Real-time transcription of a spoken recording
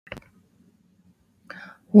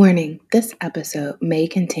Warning, this episode may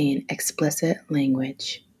contain explicit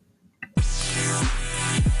language.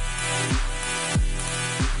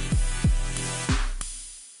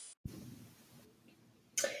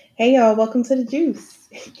 Hey y'all, welcome to the juice.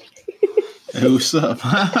 Hey, what's up?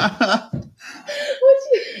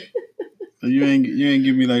 You ain't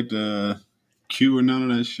give me like the cue or none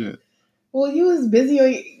of that shit. Well, you was busy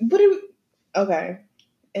on okay.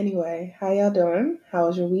 Anyway, how y'all doing? How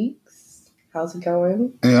was your weeks? How's it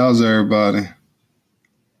going? Hey, how's everybody?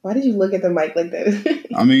 Why did you look at the mic like that?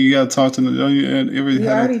 I mean, you gotta talk to the. You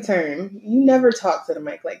already turned. You never talk to the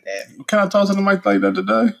mic like that. Can I talk to the mic like that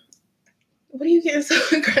today? What are you getting so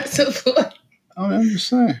aggressive for? I mean, I'm just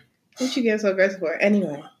saying. What you getting so aggressive for?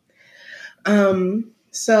 Anyway,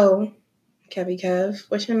 so Kevy Kev,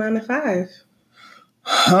 what's your 9 to 5?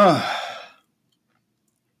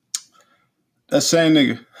 That same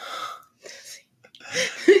nigga.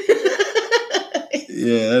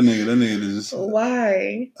 Yeah, that nigga is just.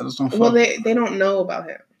 Why? I just don't. Well, they don't know about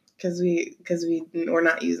him because we're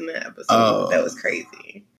not using that episode. That was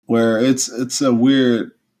crazy. Where it's a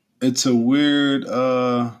weird vibe. It's a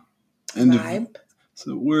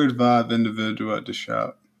weird vibe individual at the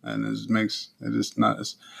shop, and it's not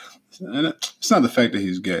the fact that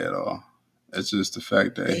he's gay at all. It's just the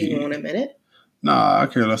fact that he won't admit it. Nah, I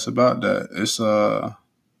care less about that. It's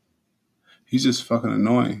he's just fucking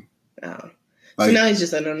annoying. Oh. Like, so now he's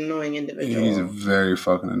just an annoying individual. He's very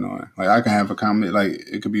fucking annoying. Like, I can have a comment, like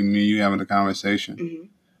it could be me, you having a conversation, mm-hmm.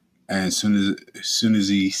 And as soon as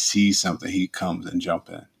he sees something, he comes and jump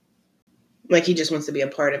in. Like he just wants to be a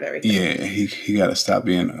part of everything. Yeah, he got to stop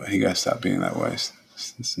being that way.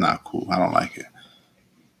 It's not cool. I don't like it.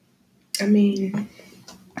 I mean,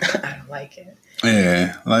 I don't like it.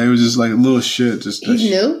 Yeah, like it was just like little shit. Just he's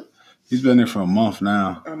new. He's been there for a month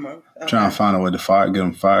now. A month. Okay. Trying to find a way to get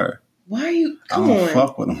him fired. Why are you? I don't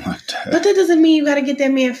fuck with him like that. But that doesn't mean you got to get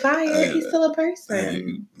that man fired. He's still a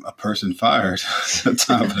person. A person fired.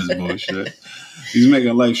 Time for this bullshit. He's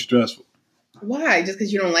making life stressful. Why? Just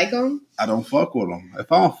because you don't like him? I don't fuck with him.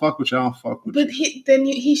 If I don't fuck with you, I don't fuck with you. But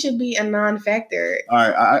he should be a non-factor. All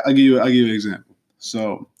right, I give you an example.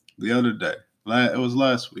 So the other day, it was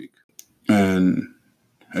last week, and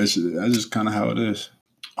that's just kind of how it is.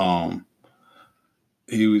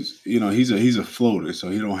 He was, he's a floater, so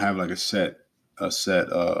he don't have like a set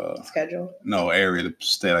schedule. No area to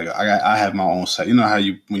stay. Like I have my own set. You know how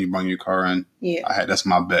when you bring your car in? Yeah. That's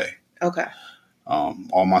my bay. Okay.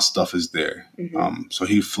 All my stuff is there. Mm-hmm. So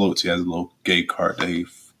he floats. He has a little gate cart that he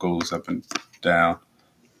goes up and down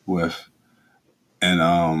with,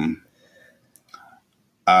 and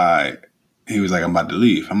he was like, I'm about to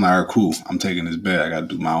leave. I'm like, all right, cool. I'm taking this bed. I got to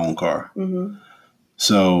do my own car. Mm-hmm.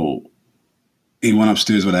 So he went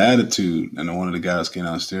upstairs with an attitude, and then one of the guys came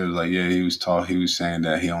downstairs like, yeah, he was saying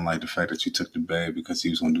that he don't like the fact that you took the bed because he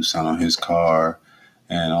was going to do something on his car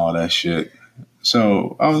and all that shit.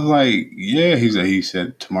 So I was like, yeah, he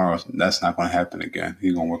said tomorrow that's not going to happen again.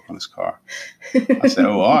 He's going to work on his car. I said,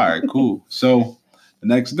 oh, all right, cool. So the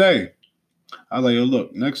next day, I was like, yo,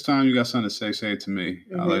 look, next time you got something to say it to me.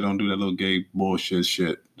 Mm-hmm. I was like, don't do that little gay bullshit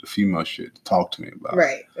shit, the female shit to talk to me about.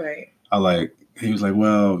 Right. He was like,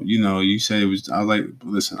 well, you said it was. I was like,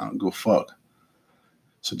 listen, I don't go fuck.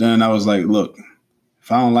 So then I was like, look,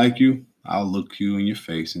 if I don't like you, I'll look you in your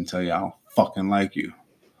face and tell you I don't fucking like you.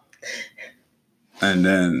 And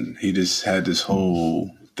then he just had this whole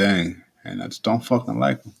thing, and I just don't fucking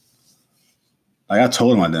like him. Like I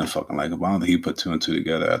told him I didn't fucking like him, but I don't think he put two and two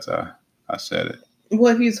together after I said it.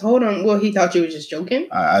 Well, if you told him, he thought you were just joking.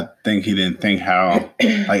 I think he didn't think how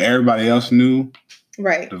like everybody else knew.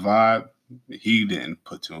 Right. The vibe. He didn't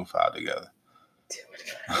put 2 and 5 together. 2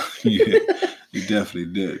 and 5. Yeah, he definitely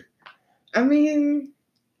did. I mean,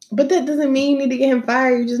 but that doesn't mean you need to get him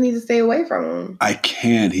fired. You just need to stay away from him. I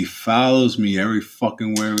can't. He follows me every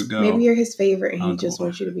fucking where we go. Maybe you're his favorite and he just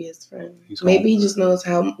wants you to be his friend. Maybe he just knows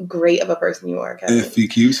how great of a person you are, Kevin. If he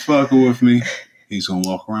keeps fucking with me, he's going to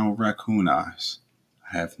walk around with raccoon eyes.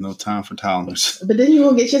 I have no time for tolerance. But then you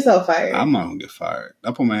won't get yourself fired. I'm not going to get fired.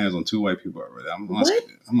 I put my hands on 2 white people already. I'm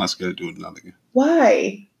not scared to do it another again.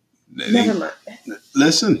 Why? Never mind.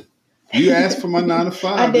 Listen, you asked for my 9 to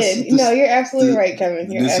 5. I did. No, you're absolutely right, Kevin.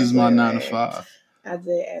 This is my 9 to 5. I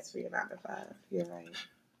did ask for your 9 to 5. You're right.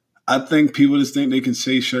 I think people just think they can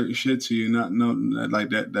say certain shit to you, not know like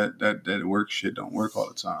that work shit don't work all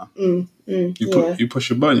the time. You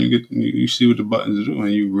push a button, you see what the buttons do,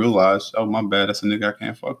 and you realize, oh my bad, that's a nigga I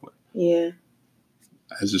can't fuck with. Yeah,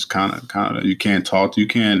 it's just kind of you can't talk to, you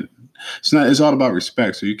can't. It's all about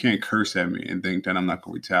respect, so you can't curse at me and think that I'm not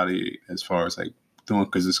gonna retaliate as far as like doing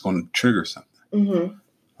because it's gonna trigger something.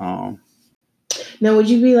 Mm-hmm. Now, would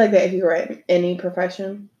you be like that if you were in any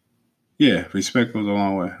profession? Yeah, respect goes a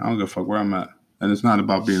long way. I don't give a fuck where I'm at. And it's not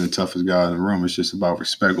about being the toughest guy in the room. It's just about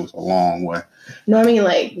respect goes a long way. No, I mean,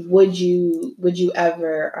 like, would you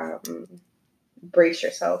ever brace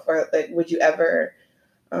yourself, or like, would you ever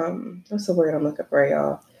what's the word I'm looking for,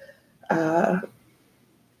 y'all?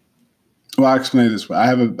 Well, I explain it this way. I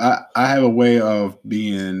have a way of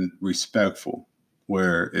being respectful,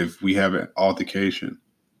 where if we have an altercation,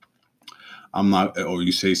 I'm not, or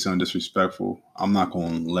you say something disrespectful, I'm not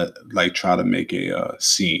going to try to make a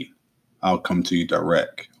scene. I'll come to you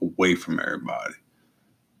direct, away from everybody.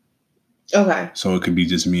 Okay. So it could be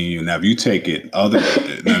just me and you. Now, if you take it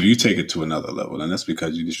to another level, then that's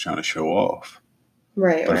because you're just trying to show off.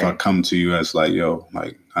 Right. But right. if I come to you as like, yo,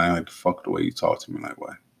 like, I ain't like the fuck the way you talk to me, like,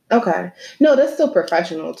 why? Okay. No, that's still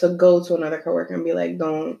professional to go to another coworker and be like,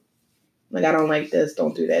 don't, like, I don't like this,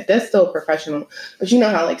 don't do that. That's still professional. But you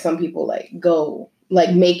know how, like, some people, like, go,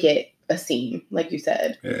 like, make it a scene, like you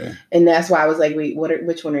said. Yeah. And that's why I was like, wait,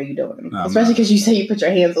 which one are you doing? No, especially because you say you put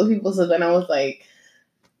your hands on people. So then I was like,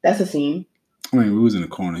 that's a scene. I mean, we was in the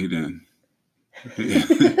corner. He didn't. He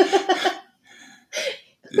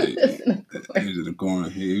was in the corner.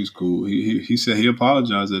 He was cool. He said he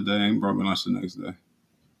apologized that day. Ain't brought me lunch the next day.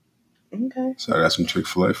 Okay. So I got some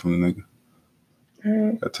Chick-fil-A from the nigga. All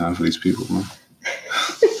right. Got time for these people, man.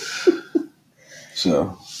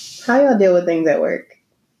 So. How y'all deal with things at work?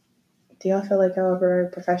 Do y'all feel like y'all are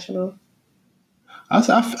professional? I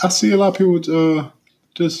see a lot of people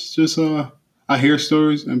I hear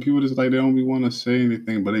stories and people just like they don't be want to say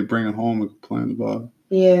anything, but they bring it home and complain about it.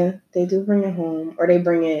 Yeah, they do bring it home, or they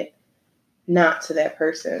bring it not to that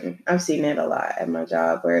person. I've seen that a lot at my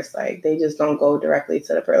job, where it's like they just don't go directly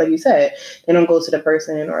to the person. Like you said, they don't go to the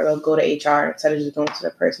person, or they'll go to HR instead of just going to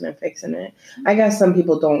the person and fixing it. I guess some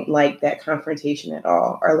people don't like that confrontation at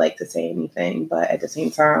all, or like to say anything, but at the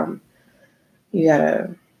same time, you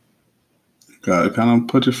gotta kind of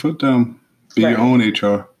put your foot down. Be your own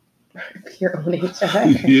HR. Be your own HR.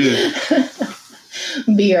 Yeah.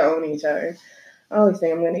 Be your own HR. I always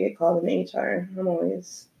think I'm going to get called an HR. I'm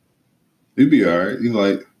always... You'd be all right. You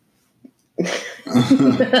like...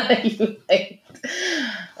 You late.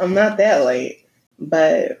 I'm not that late.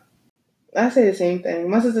 But I say the same thing.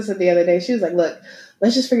 My sister said the other day, she was like, look,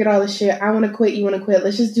 let's just forget all this shit. I want to quit. You want to quit.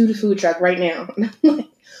 Let's just do the food truck right now. And I'm like,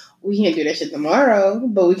 we can't do that shit tomorrow,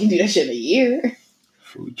 but we can do that shit in a year.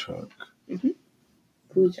 Food truck. Mm-hmm.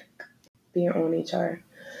 Food truck. Be your own HR.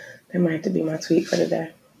 That might have to be my tweet for the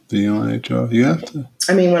day. Be your own HR. You have to.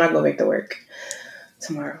 I mean, when I go back to work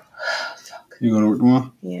tomorrow. Fuck. You go to work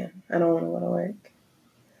tomorrow? Yeah. I don't want to go to work.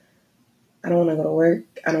 I don't want to go to work.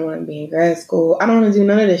 I don't want to be in grad school. I don't want to do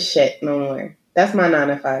none of this shit no more. That's my 9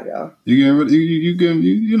 to 5, y'all.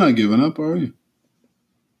 You're not giving up, are you?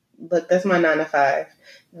 Look, that's my 9 to 5.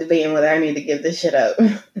 Debating whether I need to give this shit up.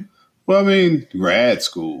 Well, I mean, grad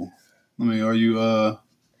school. I mean, are you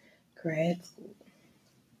grad school?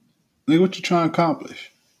 Like, what you trying to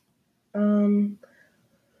accomplish? A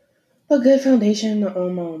good foundation to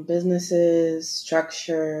own my own businesses,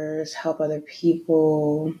 structures, help other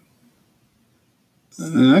people.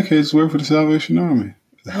 In that case, work for the Salvation Army.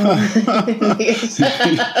 You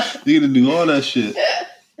get to do all that shit.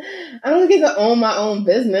 I don't get to own my own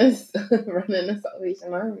business running the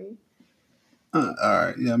Salvation Army. All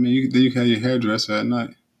right. Yeah, I mean, then you can have your hairdresser at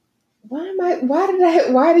night.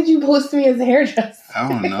 Why did you post me as a hairdresser? I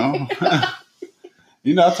don't know.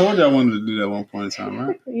 I told you I wanted to do that at one point in time,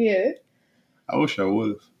 right? Yeah. I wish I would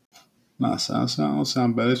have. Nah, don't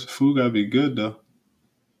sound bad. The food gotta be good though.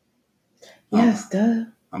 Yes, duh.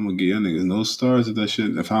 I'm gonna get y'all niggas no stars at that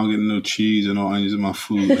shit if I don't get no cheese and no onions in my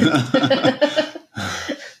food.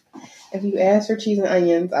 If you ask for cheese and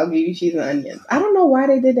onions, I'll give you cheese and onions. I don't know why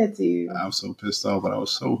they did that to you. I was so pissed off, but I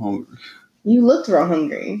was so hungry. You looked real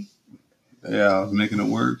hungry. Yeah, I was making it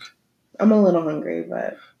work. I'm a little hungry,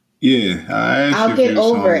 but... Yeah, I'll get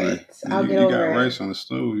over it. I'll get over it. You got rice on the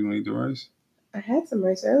stove. You want to eat the rice? I had some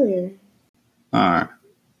rice earlier. All right.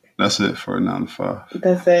 That's it for a 9 to 5.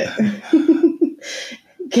 That's it.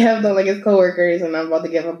 Kev don't like his coworkers, and I'm about to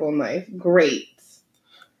give up on life. Great.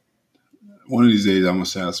 One of these days, I'm going to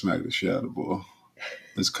say I smack the shit out of the boy.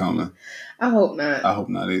 It's coming. I hope not. I hope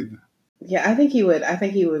not either. Yeah, I think he would. I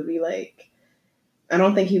think he would be like... I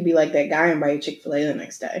don't think he'd be like that guy and buy Chick-fil-A the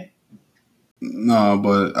next day. No,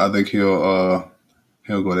 but I think he'll go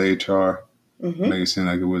to HR, mm-hmm. Make it seem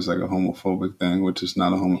like it was like a homophobic thing, which is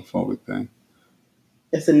not a homophobic thing.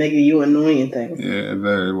 It's a nigga you annoying thing. Yeah,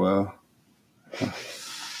 very well. All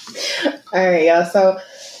right, y'all. So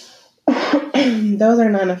those are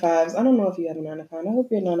 9 to 5s. I don't know if you have a 9 to 5. I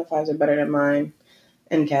hope your 9 to 5s are better than mine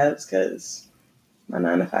and Kev's, because My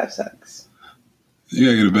 9 to 5 sucks. You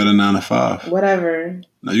gotta get a better 9 to 5. Whatever.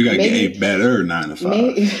 No, you gotta get a better 9 to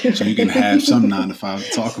 5. So you can have some 9 to 5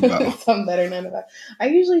 to talk about. Some better 9 to 5. I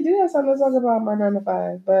usually do have something to talk about my 9 to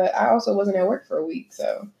 5, but I also wasn't at work for a week,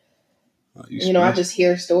 so I just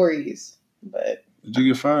hear stories. But did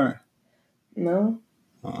you get fired? No.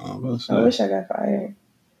 I wish I got fired.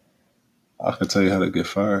 I could tell you how to get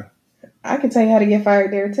fired. I can tell you how to get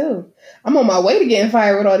fired there too. I'm on my way to getting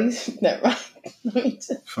fired with all these. Never mind.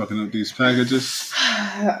 Fucking up these packages.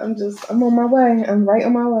 I'm on my way. I'm right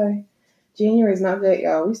on my way. January's not good,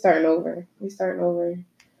 y'all. We starting over. The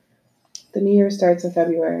new year starts in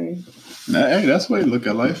February. Hey, that's the way to look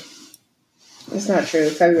at life. It's not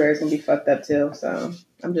true. February's gonna be fucked up too. So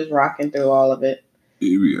I'm just rocking through all of it.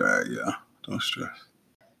 You'll be alright, yeah. Don't stress.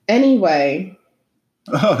 Anyway.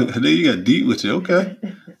 Oh, then you got deep with you. Okay.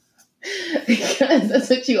 Because that's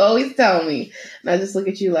what you always tell me. And I just look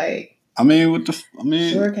at you like. Sure,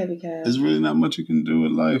 There's really not much you can do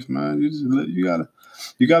with life, man. You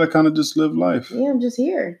gotta kind of just live life. Yeah, I'm just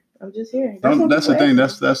here. That's the thing.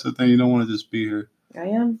 That's the thing. You don't want to just be here. I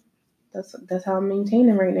am. That's how I'm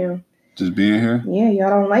maintaining right now. Just being here. Yeah, y'all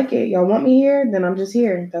don't like it. Y'all want me here, then I'm just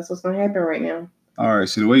here. That's what's gonna happen right now. All right.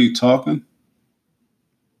 See the way you talking.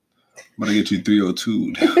 I'm gonna get you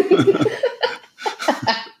 302.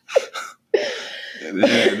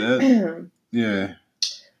 Yeah.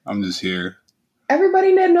 I'm just here.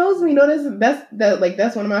 Everybody that knows me knows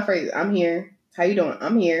that's one of my phrases. I'm here. How you doing?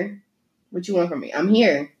 I'm here. What you want from me? I'm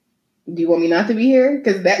here. Do you want me not to be here?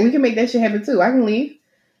 Because we can make that shit happen too. I can leave.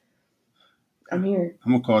 I'm here.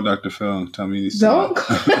 I'm gonna call Dr. Phil and tell me you need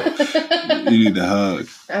a hug.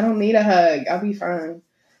 I don't need a hug. I'll be fine.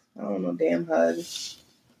 I don't want no damn hug.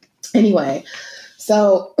 Anyway,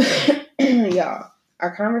 so y'all,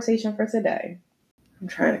 our conversation for today. I'm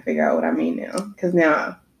trying to figure out what I mean now. Because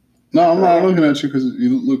now. No, I'm not looking at you because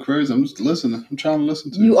you look crazy. I'm just listening. I'm trying to listen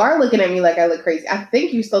to you. You are looking at me like I look crazy. I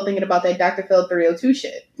think you're still thinking about that Dr. Phil 302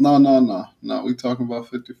 shit. No. We talking about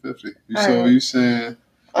 50-50. You saying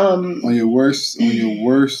on your worst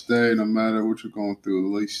day, no matter what you're going through,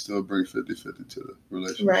 at least still bring 50-50 to the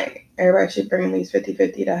relationship. Right. Everybody should bring at least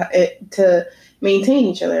 50-50 to maintain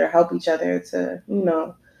each other, to help each other, to,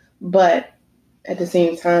 but at the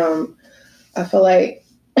same time, I feel like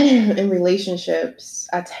in relationships,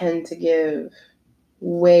 I tend to give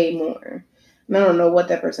way more. And I don't know what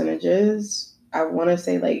that percentage is. I want to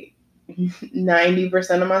say like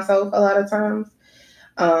 90% of myself a lot of times.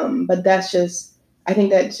 But I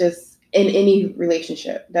think that's just in any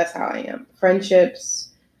relationship. That's how I am.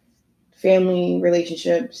 Friendships, family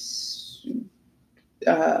relationships,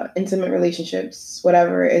 intimate relationships,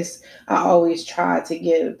 whatever is, I always try to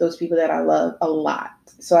give those people that I love a lot.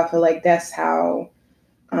 So I feel like that's how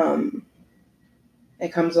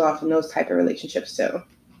it comes off in those type of relationships too.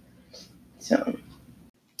 So,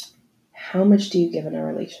 how much do you give in a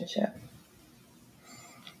relationship?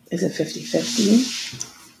 Is it 50-50?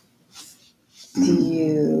 Do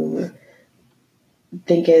you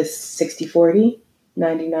think it's 60-40?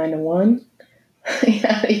 99-1?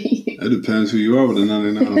 It depends who you are with a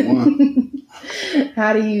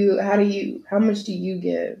 99-1. How much do you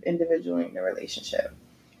give individually in a relationship?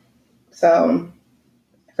 So,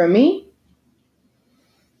 for me,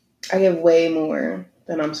 I give way more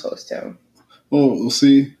than I'm supposed to. Well, we'll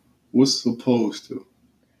see. What's supposed to? You're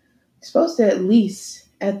supposed to at least,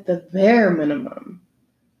 at the bare minimum,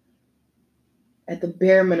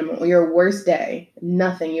 on your worst day,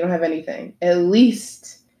 nothing, you don't have anything, at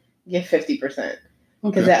least get 50%.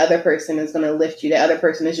 Because that other person is going to lift you. The other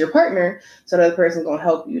person is your partner, so the other person is going to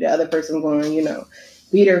help you. The other person is going to,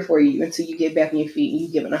 be there for you until you get back on your feet and you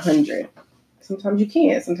give it 100. Sometimes you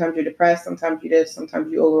can't. Sometimes you're depressed. Sometimes you this.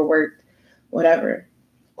 Sometimes you overworked. Whatever.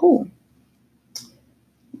 Cool.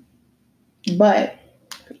 But,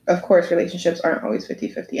 of course, relationships aren't always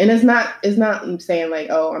 50-50. And it's not saying like,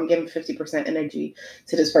 oh, I'm giving 50% energy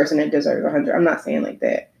to this person that deserves 100. I'm not saying like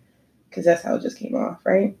that. Because that's how it just came off,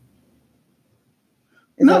 right?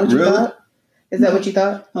 Is that what you thought? Is that what you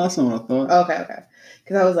thought? No, that's not what I thought. Okay.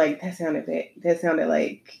 Because I was like, that sounded bad. That sounded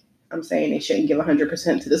like I'm saying they shouldn't give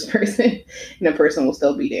 100% to this person and the person will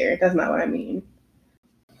still be there. That's not what I mean.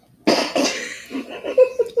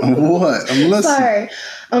 What? I'm listening.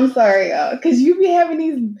 I'm sorry, y'all. Because you be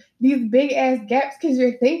having these big ass gaps because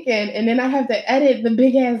you're thinking, and then I have to edit the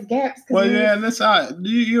big ass gaps. Well, yeah, that's how. Do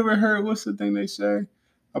you ever heard what's the thing they say?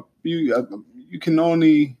 You can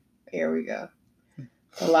only. Here we go.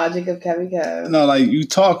 The logic of Kevin Kev. No, like you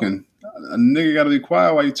talking. A nigga got to be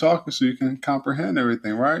quiet while you talking so you can comprehend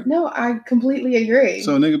everything, right? No, I completely agree.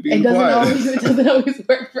 So a nigga being quiet. It doesn't always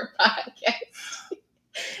work for podcasts.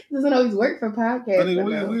 doesn't always work for podcasts. I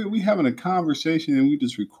think we having a conversation and we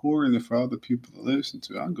just recording it for other people to listen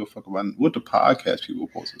to. I don't go fuck about what the podcast people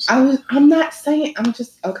supposed to say. I'm not saying. I'm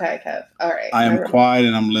just okay, Kev. All right. I am quiet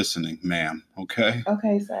and I'm listening, ma'am. Okay.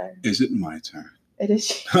 Okay, sir. Is it my turn? It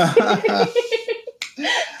is.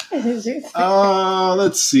 It is your turn.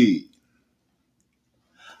 Let's see.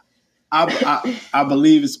 I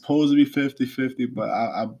believe it's supposed to be 50-50, but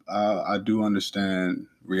I do understand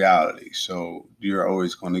reality. So you're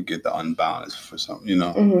always going to get the unbalanced for some, you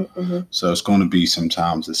know. So it's going to be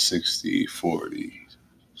sometimes a 60-40.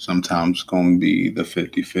 Sometimes it's going to be the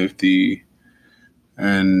 50-50.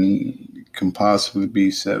 And can possibly be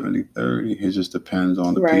 70-30. It just depends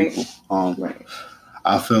on the people. Right.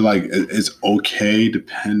 I feel like it's okay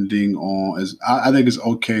depending on. I think it's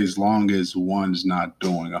okay as long as one's not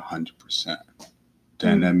doing 100%.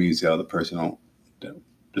 Then that means the other person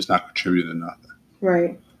does not contribute to nothing.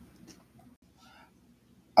 Right.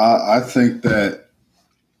 I think that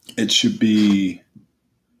it should be.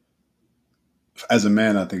 As a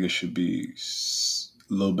man, I think it should be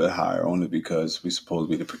a little bit higher, only because we're supposed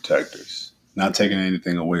to be the protectors. Not taking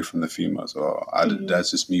anything away from the females at all. That's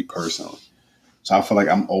just me personally. So I feel like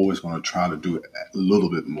I'm always going to try to do it a little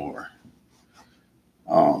bit more.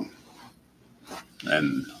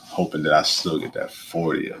 And hoping that I still get that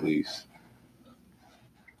 40 at least.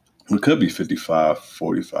 It could be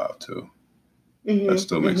 55-45 too. That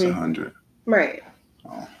still makes 100. Right.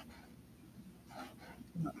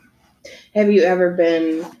 Have you ever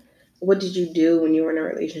been, what did you do when you were in a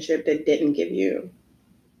relationship that didn't give you,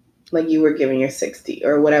 like you were giving your 60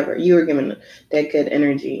 or whatever, you were giving that good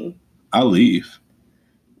energy? I leave.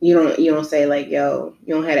 You don't say like, yo,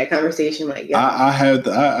 you don't have that conversation like, yo. I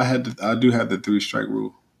do have the 3-strike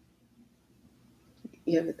rule.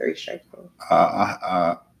 You have the 3-strike rule.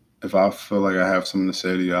 If I feel like I have something to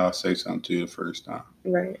say to you, I'll say something to you the first time.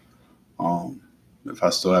 Right. If I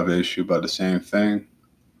still have an issue about the same thing,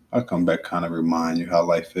 I'll come back, kind of remind you how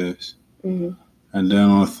life is. And then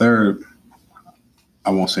on the third, I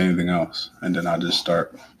won't say anything else. And then I'll just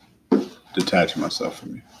start detaching myself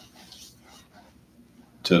from you.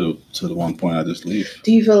 To the one point I just leave.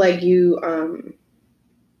 Do you feel like you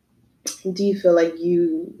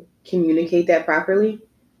communicate that properly?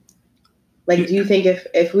 Like, do you think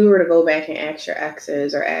if we were to go back and ask your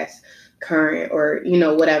exes or ask current or,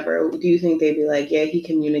 whatever, do you think they'd be like, yeah, he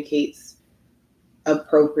communicates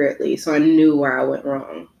appropriately, so I knew where I went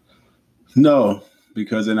wrong? No,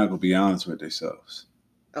 because they're not going to be honest with themselves.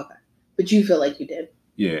 Okay. But you feel like you did?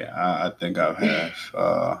 Yeah, I think I have.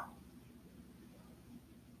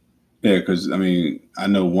 Yeah, because, I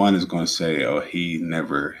know one is going to say, oh, he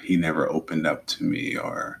never opened up to me,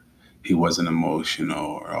 or he wasn't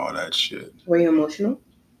emotional, or all that shit. Were you emotional?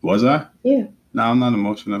 Was I? Yeah. No, I'm not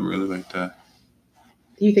emotional. I'm really like that.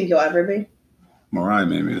 Do you think you'll ever be? Mariah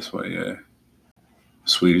made me this way, yeah.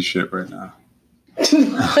 Sweet as shit right now. This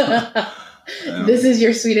is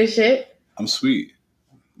your sweet as shit? I'm sweet.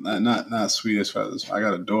 Not sweet as far as I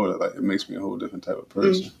got a daughter. Like, it makes me a whole different type of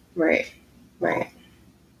person. Right.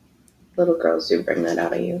 Little girls do bring that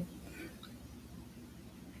out of you.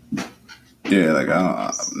 Yeah,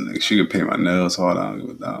 like she could paint my nails hard. I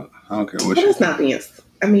don't care what. But that's not being.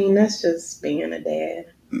 That's just being a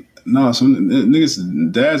dad. No, some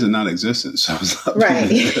niggas, dads are non-existent. So right.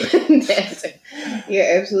 Dads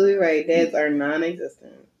you're absolutely right. Dads are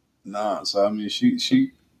non-existent. Nah, so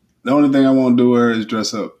she. The only thing I won't do her is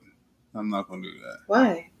dress up. I'm not gonna do that.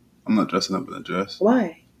 Why? I'm not dressing up in a dress.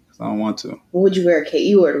 Why? I don't want to. Would you wear a cape?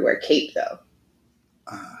 You were to wear a cape, though.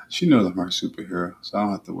 She knows I'm her superhero, so I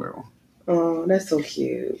don't have to wear one. Oh, that's so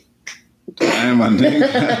cute. Damn, my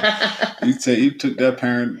nigga. You took that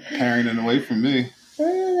parenting away from me.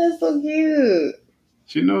 Oh, that's so cute.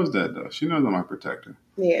 She knows that, though. She knows I'm my protector.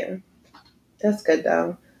 Yeah. That's good,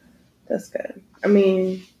 though. That's good.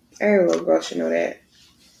 Every little girl should know that.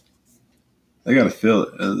 They got to feel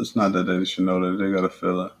it. It's not that they should know that. They got to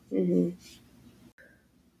feel it. Mm-hmm.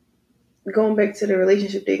 Going back to the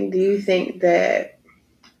relationship thing, do you think that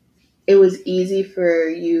it was easy for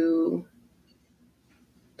you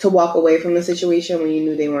to walk away from the situation when you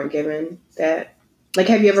knew they weren't giving that? Like,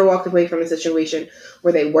 have you ever walked away from a situation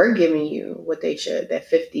where they were giving you what they should, that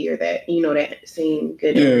 50 or that, that same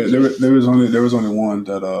good energy? Yeah, there was only one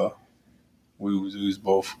that we was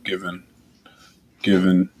both giving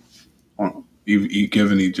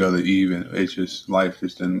each other even. It's just life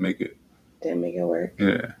just didn't make it. Didn't make it work.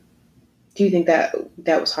 Yeah. Do you think that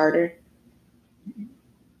was harder?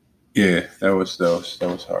 Yeah, that was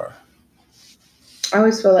hard. I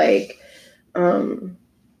always feel like one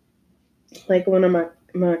of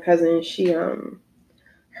my cousins, she her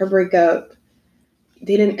breakup,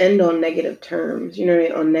 they didn't end on negative terms, you know,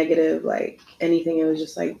 on negative, like anything. It was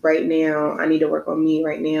just like, right now, I need to work on me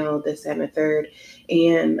right now, this, that, and the third.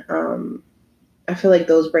 And I feel like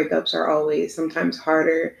those breakups are always sometimes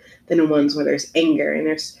harder than the ones where there's anger and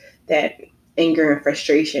there's that anger and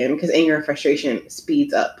frustration, because anger and frustration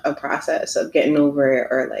speeds up a process of getting over it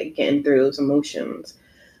or like getting through those emotions.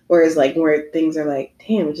 Whereas like where things are like,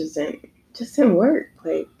 damn, it just didn't work.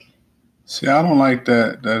 Like, see, I don't like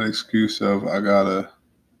that excuse of I gotta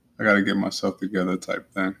get myself together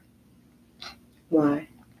type thing. why?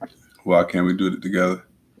 Why can't we do it together?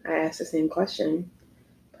 I asked the same question.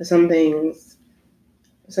 But some things,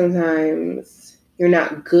 sometimes you're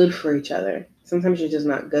not good for each other. Sometimes you're just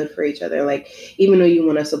not good for each other. Like, even though you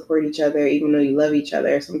want to support each other, even though you love each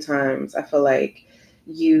other, sometimes I feel like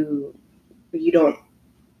you don't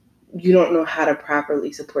know how to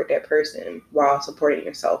properly support that person while supporting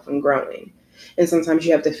yourself and growing. And sometimes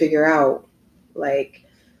you have to figure out, like,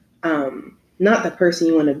 not the person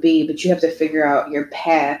you want to be, but you have to figure out your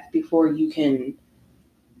path before you can,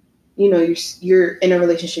 you know, you're in a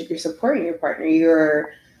relationship, you're supporting your partner,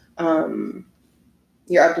 you're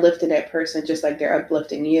uplifting that person just like they're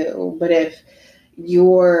uplifting you. But if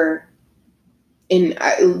you're in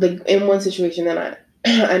one situation that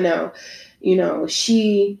I know, you know,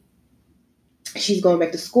 she's going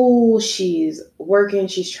back to school, she's working,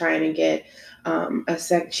 she's trying to get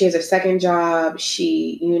she has a second job,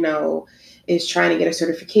 she, you know, is trying to get a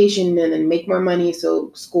certification and then make more money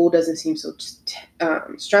so school doesn't seem so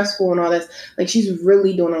stressful and all this. Like, she's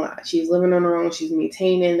really doing a lot. She's living on her own, she's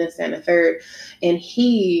maintaining this and the third, and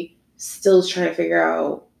he still's trying to figure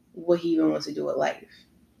out what he even wants to do with life.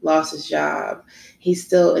 Lost his job. He's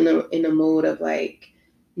still in a mode of like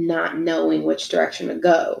not knowing which direction to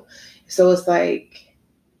go. So it's like,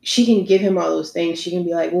 she can give him all those things. She can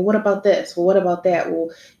be like, well, what about this? Well, what about that? Well,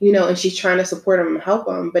 you know, and she's trying to support him and help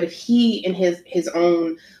him. But if he in his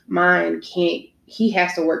own mind can't, he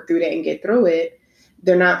has to work through that and get through it.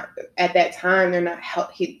 They're not, at that time, they're not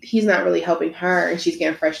he's not really helping her, and she's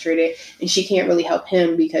getting frustrated, and she can't really help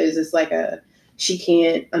him because it's like she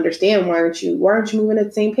can't understand, why aren't you moving at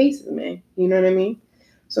the same pace as me? You know what I mean?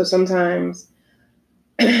 So sometimes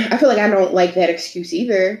I feel like I don't like that excuse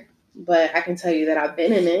either. But I can tell you that I've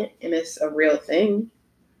been in it, and it's a real thing.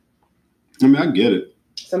 I mean, I get it.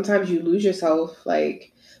 Sometimes you lose yourself.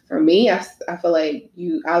 Like, for me, I feel like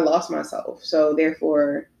I lost myself. So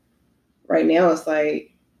therefore, right now it's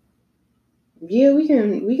like, yeah, we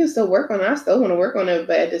can still work on it. I still want to work on it,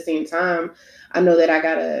 but at the same time, I know that I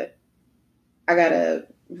gotta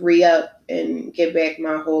re-up and get back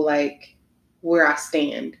my whole, like, where I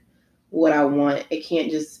stand, what I want. It can't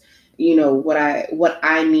just, you know, what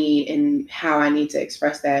I need and how I need to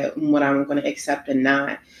express that and what I'm going to accept and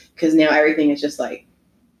not. Because now everything is just like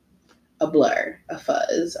a blur, a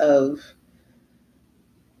fuzz of,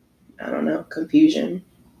 I don't know, confusion.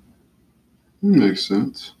 Makes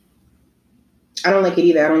sense. I don't like it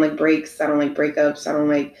either. I don't like breaks. I don't like breakups. I don't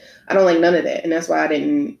like none of that. And that's why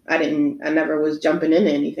I never was jumping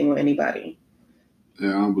into anything with anybody. Yeah,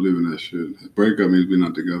 I don't believe in that shit. Breakup means we're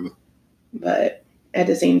not together. But at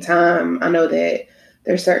the same time, I know that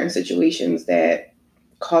there's certain situations that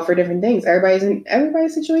call for different things.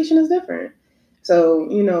 Everybody's situation is different. So,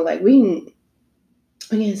 you know, like, we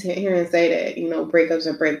can sit here and say that, you know, breakups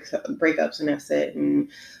are breakups and that's it. And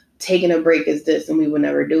taking a break is this, and we would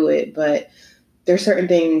never do it. But there's certain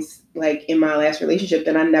things, like in my last relationship,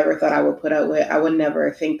 that I never thought I would put up with. I would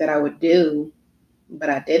never think that I would do, but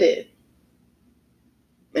I did it.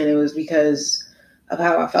 And it was because of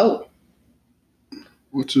how I felt.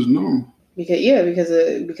 Which is normal. Because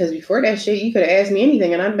before that shit, you could have asked me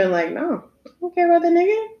anything, and I'd been like, no, I don't care about the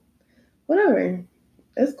nigga. Whatever,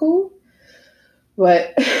 that's cool.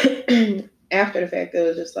 But after the fact, it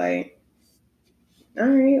was just like, all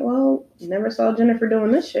right, well, never saw Jennifer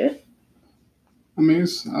doing this shit. I mean,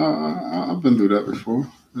 I've been through that before,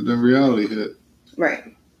 and then reality hit. Right.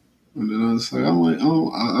 And then I was like,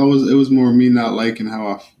 it was more me not liking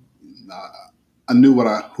how I knew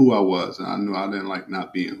who I was, and I knew I didn't like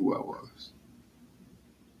not being who I was.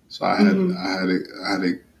 So I had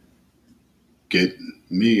to get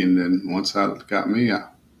me, and then once I got me, that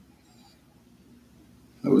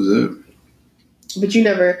was it. But you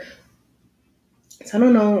never. So I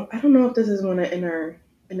don't know if this is going to enter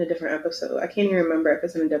in a different episode. I can't even remember if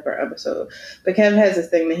it's in a different episode. But Kev has this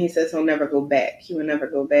thing that he says he'll never go back. He will never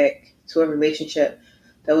go back to a relationship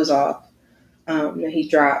that was off, that he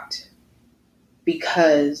dropped,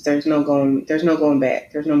 because there's no going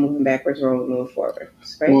back. There's no moving backwards or moving forward.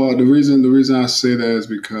 Right? Well, the reason I say that is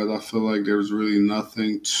because I feel like there's really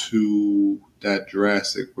nothing to that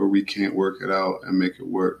drastic where we can't work it out and make it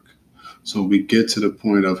work. So we get to the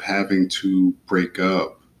point of having to break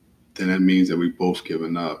up, then that means that we both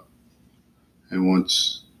given up. And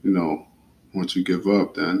once you give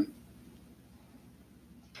up, then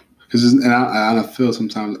I feel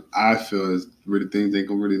sometimes is really things ain't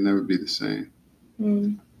gonna really never be the same.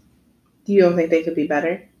 You don't think they could be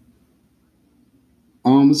better?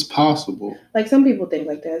 It's possible. Like some people think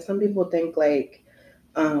like that. Some people think like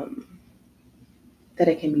that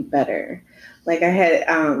it can be better. Like I had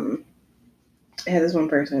this one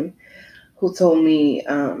person who told me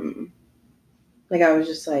like I was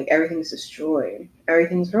just like, everything's destroyed,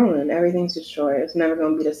 everything's ruined, everything's destroyed. It's never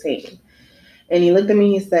gonna be the same. And he looked at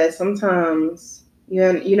me. He said, "Sometimes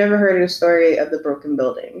you never heard of the story of the broken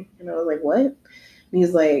building." And I was like, "What?" And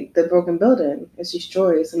he's like, "The broken building is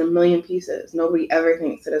destroyed. It's in a million pieces. Nobody ever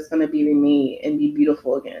thinks that it's going to be remade and be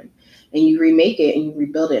beautiful again. And you remake it and you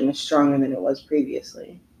rebuild it and it's stronger than it was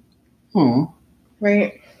previously." Oh,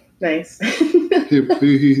 right, nice.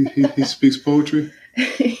 he speaks poetry.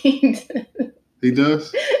 He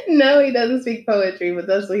does? No, he doesn't speak poetry, but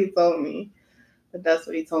that's what he told me.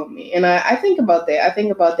 And I think about that. I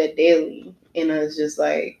think about that daily. And it's just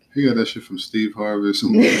like... He got that shit from Steve Harvey or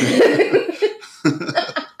something.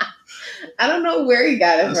 I don't know where he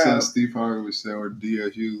got it from. That's how Steve Harvey would say, or D.L.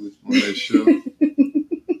 Hughley on that show.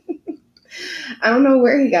 I don't know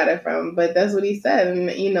where he got it from, but that's what he said. And,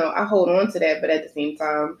 I hold on to that. But at the same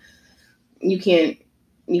time, you can't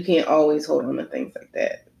always hold on to things like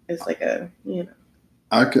that. It's like I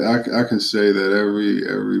can say that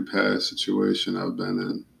every past situation I've been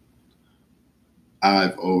in,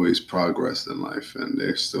 I've always progressed in life, and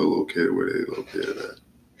they're still located where they're located at.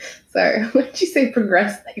 Sorry, what did you say?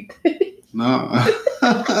 Progress like that? No.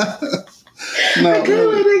 No.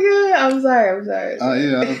 Good. I'm sorry.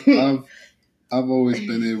 Yeah, I've always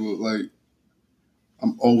been able, like,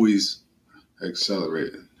 I'm always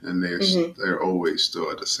accelerating, and they're always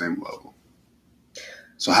still at the same level.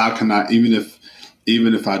 So how can I, even if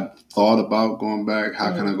I thought about going back,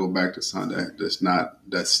 how can I go back to something that's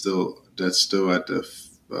still at the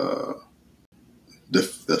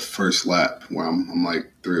first lap where I'm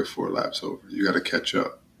like 3 or 4 laps over? You got to catch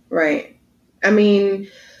up. Right. I mean,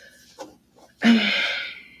 so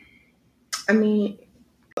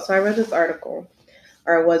I read this article,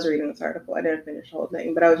 or I was reading this article. I didn't finish the whole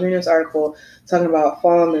thing, but I was reading this article talking about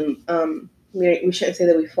falling in. We shouldn't say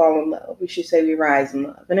that we fall in love. We should say we rise in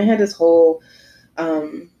love. And it had this whole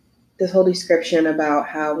description about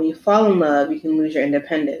how when you fall in love, you can lose your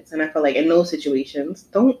independence. And I feel like in those situations,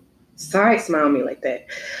 don't side smile me like that.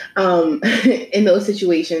 In those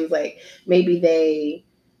situations, like maybe they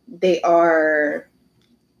are,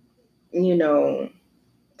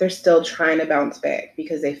 they're still trying to bounce back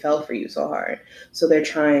because they fell for you so hard. So they're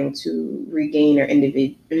trying to regain their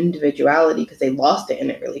individuality because they lost it in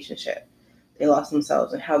that relationship. They lost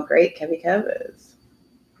themselves, and how great Kevy Kev is.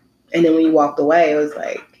 And then when you walked away, it was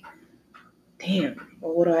like, damn,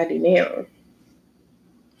 well, what do I do now?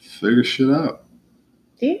 Figure shit out.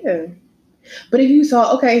 Yeah. But if you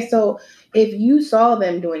saw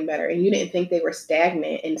them doing better and you didn't think they were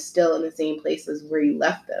stagnant and still in the same places where you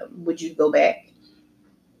left them, would you go back?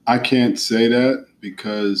 I can't say that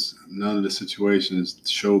because none of the situations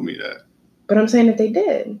showed me that. But I'm saying that they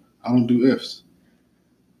did. I don't do ifs.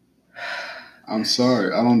 I'm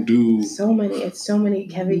sorry. I don't do... It's so many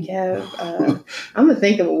Kevy Kev. I'm going to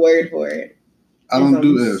think of a word for it. I don't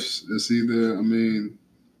do ifs. It's either,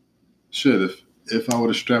 shit, if I would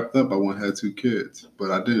have strapped up, I wouldn't have had 2 kids.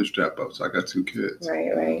 But I didn't strap up, so I got 2 kids.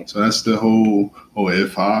 Right. So that's the whole,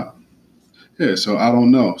 if I... Yeah, so I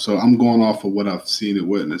don't know. So I'm going off of what I've seen and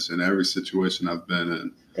witnessed in every situation I've been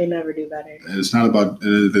in. They never do better. And it's not about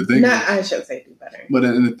the thing. I should say do better. But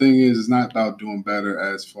and the thing is, it's not about doing better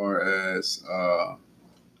as far as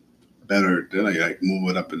better. Then like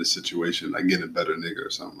moving up in the situation, like getting a better nigga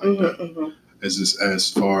or something like that. Mm-hmm. It's just as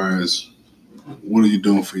far as what are you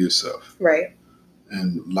doing for yourself, right?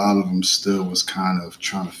 And a lot of them still was kind of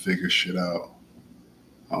trying to figure shit out.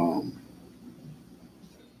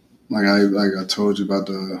 Like I told you about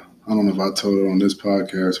I don't know if I told it on this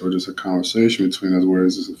podcast or just a conversation between us where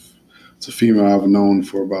it's a female I've known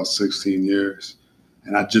for about 16 years.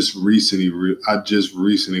 And I just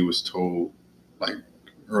recently was told, like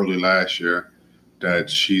early last year, that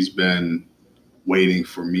she's been waiting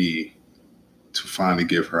for me to finally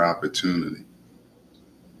give her opportunity.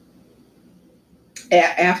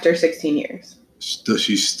 After 16 years?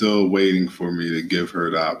 She's still waiting for me to give her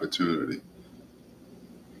the opportunity.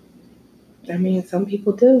 Some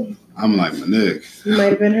people do. I'm like, my nigga. You might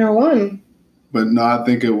have been her one. But no, I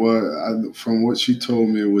think it was, from what she told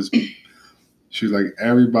me, it was She was like,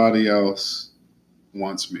 everybody else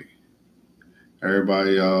wants me.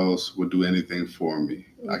 Everybody else would do anything for me.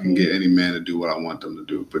 I can get any man to do what I want them to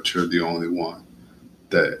do, but you're the only one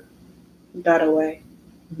that got away.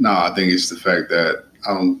 No, I think it's the fact that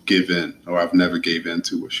I don't give in, or I've never gave in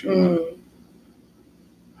to what she wanted.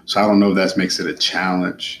 So I don't know if that makes it a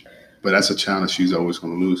challenge, but that's a challenge she's always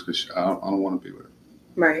going to lose because I don't want to be with her.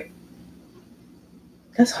 Right.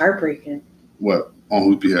 That's heartbreaking. What? On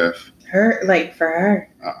whose behalf? Her, like for her.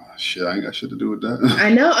 Shit, I ain't got shit to do with that.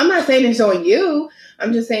 I know. I'm not saying it's on you.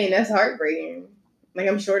 I'm just saying that's heartbreaking. Like,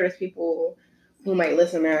 I'm sure there's people who might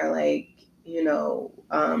listen that are like, you know,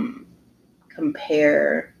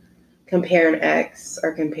 compare an ex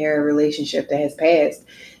or compare a relationship that has passed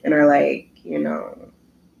and are like, you know,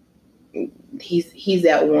 he's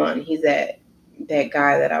that one. He's that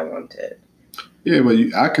guy that I wanted. Yeah, but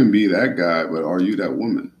I can be that guy, but are you that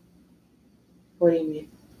woman? What do you mean?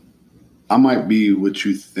 I might be what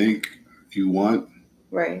you think you want.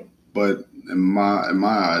 Right. But in my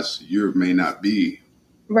eyes, you may not be.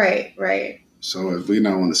 Right, right. So if we're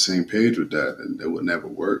not on the same page with that, then it would never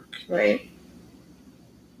work. Right.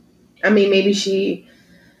 I mean, maybe it's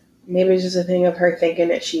just a thing of her thinking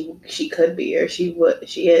that she could be or she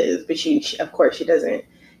is, but she of course she doesn't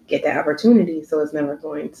get that opportunity, so it's never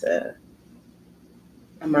going to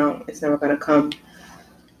amount. It's never going to come.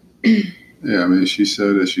 Yeah, I mean, she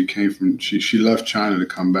said that she left China to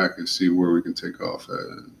come back and see where we can take off at.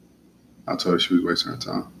 And I told her she was wasting her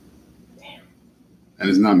time. Damn. And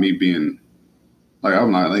it's not me being like,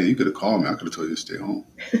 I'm not like, you could have called me. I could have told you to stay home.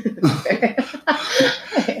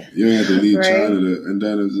 You ain't have to leave China and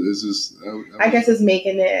then it's just. I guess it's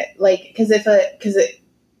making it like because if a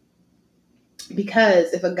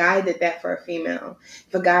guy did that for a female,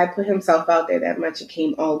 if a guy put himself out there that much and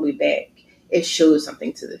came all the way back, it shows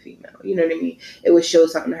something to the female. You know what I mean? It would show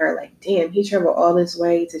something to her like, damn, he traveled all this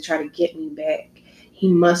way to try to get me back.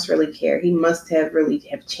 He must really care. He must have really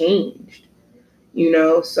have changed. You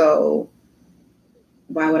know, so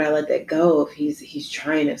why would I let that go if he's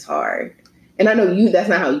trying as hard? And I know that's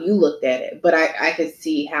not how you looked at it, but I could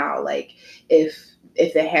see how, like, if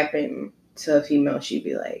that happened to a female, she'd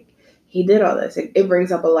be like, he did all this. It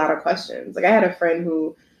brings up a lot of questions. Like, I had a friend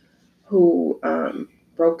who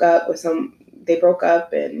broke up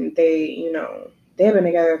and they, you know, they've been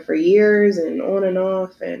together for years and on and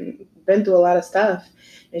off and been through a lot of stuff.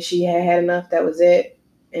 And she had enough. That was it.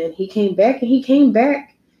 And he came back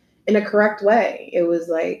in a correct way. It was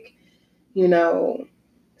like, you know,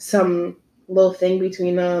 some little thing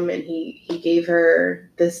between them, and he gave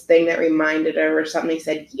her this thing that reminded her of something they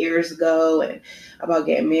said years ago and about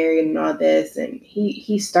getting married and all this, and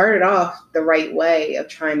he started off the right way of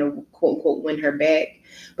trying to quote unquote win her back,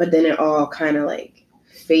 but then it all kind of like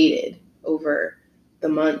faded over the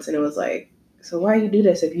months, and it was like, so why you do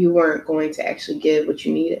this if you weren't going to actually give what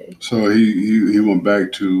you needed? So he went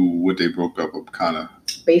back to what they broke up with, kind of.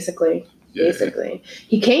 Basically. Yeah. Basically.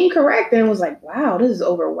 He came correct and was like, wow, this is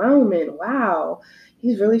overwhelming. Wow.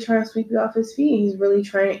 He's really trying to sweep you off his feet. He's really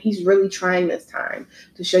trying this time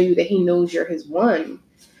to show you that he knows you're his one.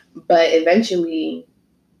 But eventually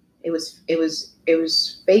it was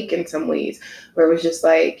fake in some ways, where it was just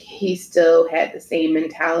like he still had the same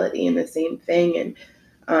mentality and the same thing.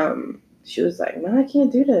 And she was like, no, I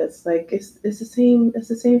can't do this. Like it's the same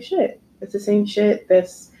shit. It's the same shit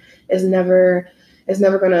that's never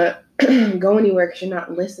gonna go anywhere because you're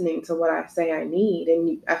not listening to what I say I need.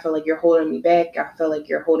 And I feel like you're holding me back. I feel like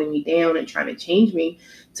you're holding me down and trying to change me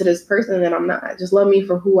to this person that I'm not. Just love me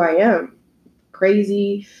for who I am.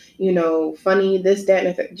 Crazy, you know, funny, this, that,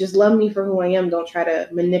 and that. Just love me for who I am. Don't try to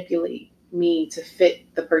manipulate me to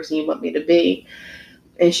fit the person you want me to be.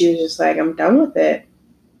 And she was just like, I'm done with it.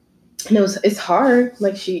 And it's hard.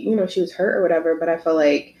 Like she was hurt or whatever, but I feel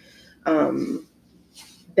like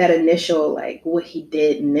that initial, like what he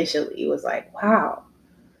did initially was like, wow,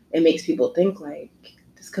 it makes people think like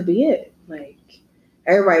this could be it. Like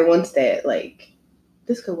everybody wants that. Like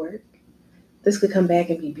this could work. This could come back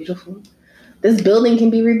and be beautiful. This building can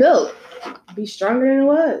be rebuilt, be stronger than it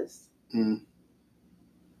was.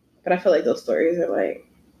 But I feel like those stories are like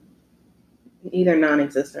either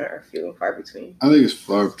non-existent or few and far between. I think it's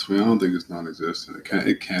far between. I don't think it's non-existent.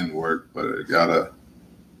 It can work, but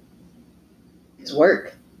it's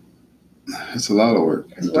work. It's a lot of work.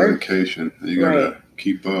 It's dedication. And you gotta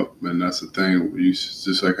keep up, and that's the thing.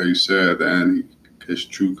 Just like how you said at the end, his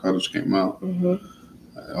true colors came out. Mm-hmm.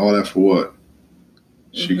 All that for what?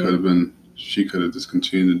 She could have just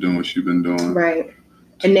continued doing what she's been doing. Right.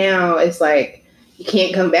 And now it's like you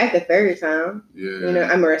can't come back a third time. Yeah. You know,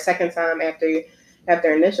 or a second time after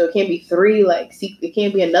initial. It can't be three. Like it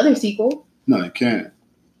can't be another sequel. No, you can't.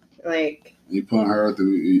 Like, you put her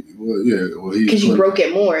through. Well, yeah. Well, because you broke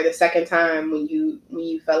it more the second time when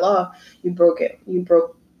you fell off. You broke it. You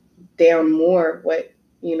broke down more what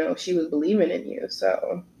she was believing in you.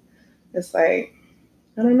 So it's like,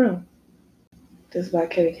 I don't know. This is why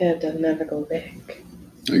Kitty Cat doesn't ever go back.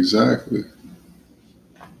 Exactly.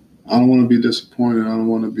 I don't want to be disappointed. I don't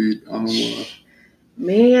want to.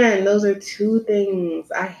 Man, those are two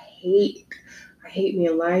things I hate. I hate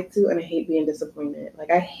being lied to, and I hate being disappointed.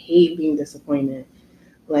 Like, I hate being disappointed.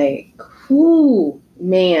 Like, whoo,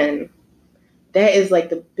 man, that is like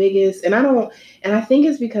the biggest. And I think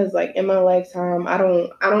it's because like in my lifetime, I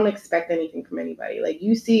don't expect anything from anybody. Like,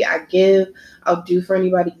 you see, I'll do for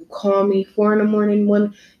anybody. You call me 4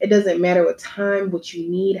 a.m, it doesn't matter what time, what you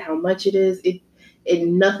need, how much it is. It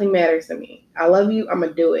nothing matters to me. I love you. I'm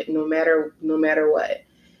gonna do it no matter what.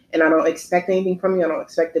 And I don't expect anything from you. I don't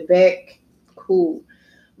expect it back. Cool.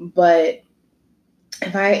 But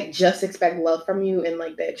if I just expect love from you and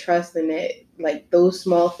like that trust and that like those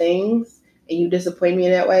small things, and you disappoint me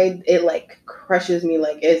in that way, it like crushes me,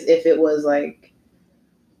 like as if it was like,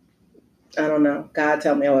 I don't know, God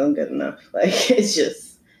tell me I wasn't good enough. Like, it's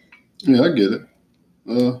just. Yeah, I get it.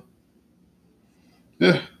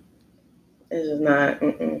 Yeah. It's just not.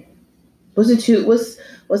 What's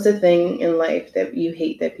the thing in life that you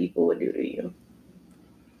hate that people would do to you?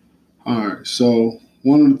 All right. So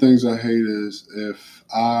one of the things I hate is if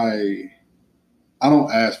I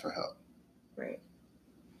don't ask for help. Right.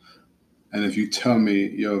 And if you tell me,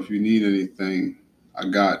 yo, if you need anything, I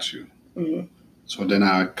got you. Mm-hmm. So then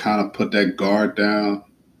I kind of put that guard down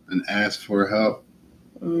and ask for help.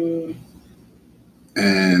 And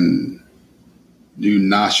you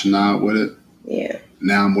nonchalant with it. Yeah.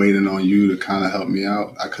 Now I'm waiting on you to kind of help me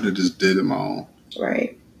out. I could have just did it my own.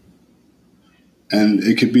 Right. And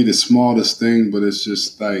it could be the smallest thing, but it's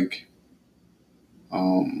just like,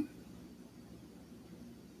 I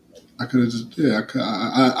could have just,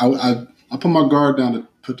 I put my guard down to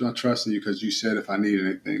put my trust in you because you said if I need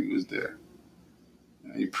anything, it was there.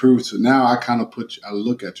 And you proved to. Now I kind of I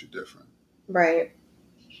look at you different. Right.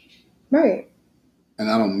 Right. And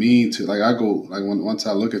I don't mean to. Like, I go, like, once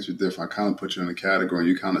I look at you different, I kind of put you in a category and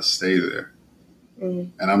you kind of stay there.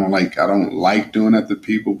 And I don't like doing that to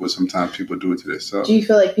people, but sometimes people do it to themselves. Do you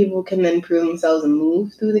feel like people can then prove themselves and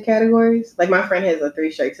move through the categories? Like, my friend has a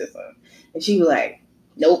 3-strike system, and she was like,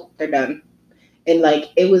 nope, they're done. And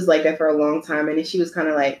like, it was like that for a long time. And then she was kind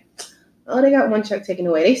of like, oh, they got 1 check taken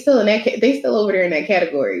away. They still over there in that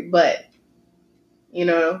category. But,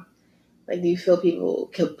 like, do you feel people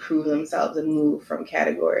can prove themselves and move from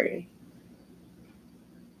category?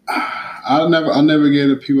 I never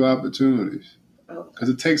gave people opportunities. Because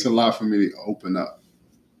it takes a lot for me to open up.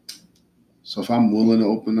 So if I'm willing to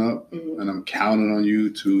open up and I'm counting on you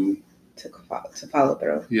to follow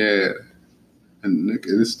through. Yeah. And it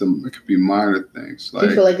could be minor things. Do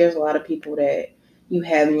you feel like there's a lot of people that you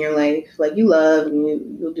have in your life, like you love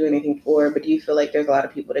and you'll do anything for, but do you feel like there's a lot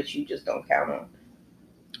of people that you just don't count on?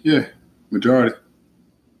 Yeah, majority.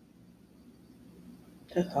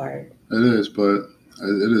 That's hard. It is, but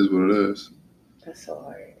it is what it is. That's so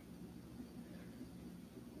hard.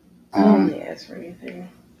 I don't really ask for anything.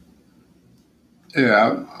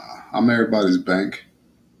 Yeah, I'm everybody's bank.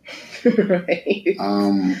 Right.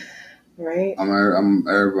 Right. I'm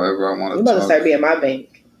everybody I want to. You about to start being my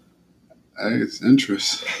bank. Hey, it's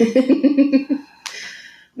interest.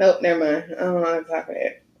 Nope, never mind. I don't want to talk about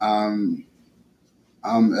it.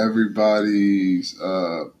 I'm everybody's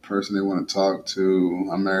person they want to talk to.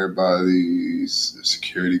 I'm everybody's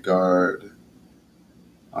security guard.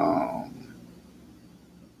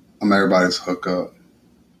 I'm everybody's hookup.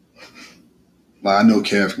 Like, I know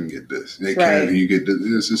Kev can get this. Hey, right. Kev, can you get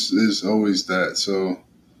this? It's always that. So,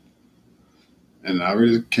 and I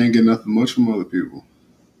really can't get nothing much from other people.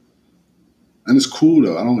 And it's cool,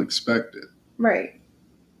 though. I don't expect it. Right.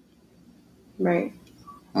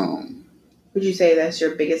 Would you say that's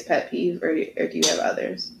your biggest pet peeve, or do you have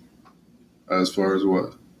others? As far as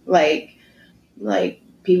what? Like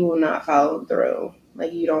people not follow through.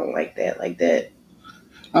 Like, you don't like that.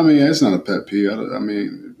 I mean, it's not a pet peeve. I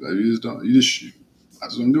mean, I just don't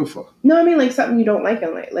give a fuck. No, I mean, like, something you don't like,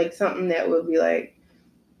 and like something that would be like,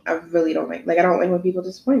 I really don't like. Like, I don't like when people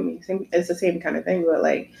disappoint me. It's the same kind of thing, but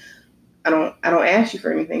like, I don't ask you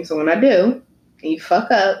for anything. So when I do, and you fuck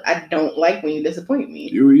up, I don't like when you disappoint me.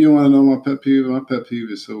 You want to know my pet peeve? My pet peeve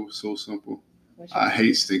is so simple. I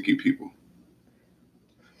hate stinky people.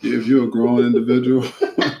 If you're a grown individual,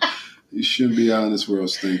 you shouldn't be out in this world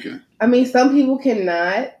stinking. I mean, some people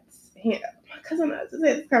cannot. My cousin just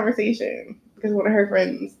had this conversation because one of her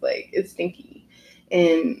friends is stinky,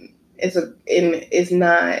 and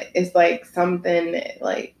it's like something that,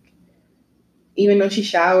 like, even though she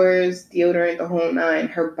showers, deodorant, the whole nine,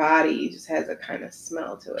 her body just has a kind of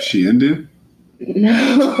smell to it. She Indian? No.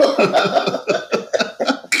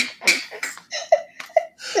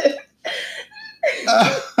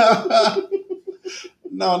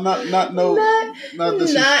 No, not disrespect.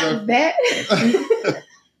 Not that.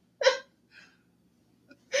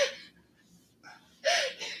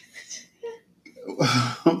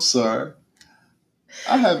 I'm sorry.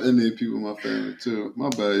 I have Indian people in my family too. My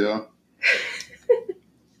bad, y'all.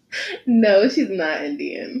 No, she's not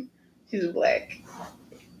Indian. She's black.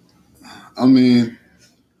 I mean,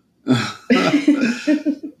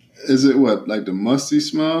 is it what, like the musty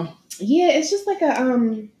smell? Yeah, it's just like a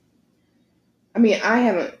I mean, I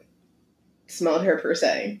haven't smelled her per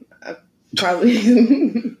se. I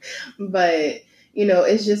probably, but you know,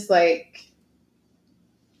 it's just like,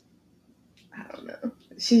 I don't know.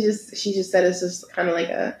 She just said it's just kind of like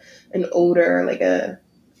an odor, like a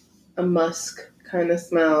musk kind of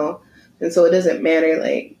smell, and so it doesn't matter.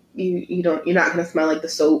 Like you're not gonna smell like the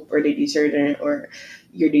soap or the detergent or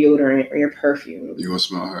your deodorant or your perfume. You're gonna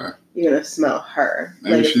smell her. You're gonna smell her.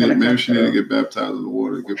 Maybe like she need to get baptized in the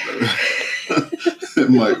water to get better. It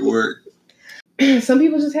might work. Some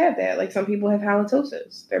people just have that. Like some people have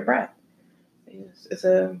halitosis. Their breath. It's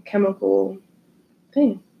a chemical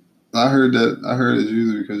thing. I heard it's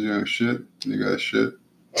usually because you have shit. You got shit.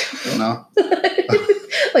 No.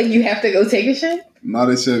 Like you have to go take a shit? No,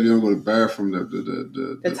 they said if you don't go to the bathroom,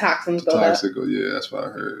 the toxins go up. Yeah, that's what I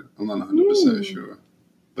heard. I'm not 100% sure.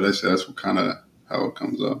 But they said that's what kind of how it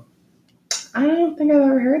comes up. I don't think I've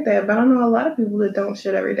ever heard that, but I know a lot of people that don't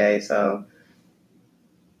shit every day, so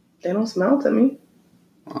they don't smell to me.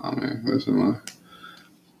 I mean, listen,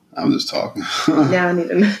 I'm just talking. Now I need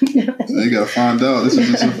to know. You gotta find out. This is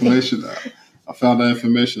just information. I found that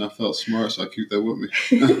information. I felt smart, so I keep that with me.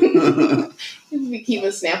 You be keeping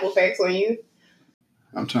Snapple facts on you?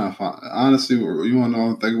 I'm trying to find. Honestly, you want to know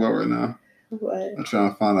what I'm thinking about right now? What? I'm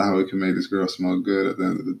trying to find out how we can make this girl smell good at the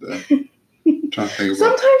end of the day. Trying to think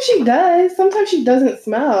about. Sometimes she does. Sometimes she doesn't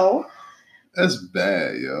smell. That's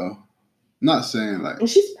bad, yo. Not saying like. And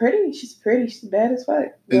she's pretty. She's pretty. She's bad as fuck.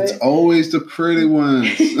 It's always the pretty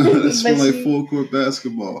ones that smell like full court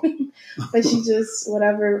basketball. But she just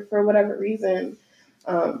for whatever reason,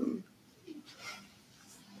 I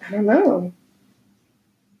don't know.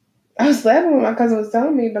 I was laughing when my cousin was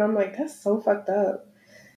telling me, but I'm like, that's so fucked up.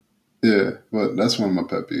 Yeah, but that's one of my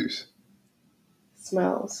pet peeves.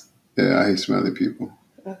 Smells. Yeah, I hate smelly people.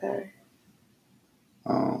 Okay.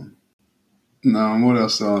 No, what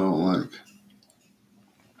else I don't like?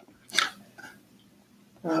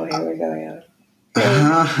 Oh, here we go, yeah.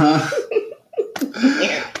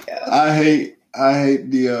 I hate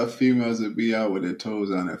the females that be out with their toes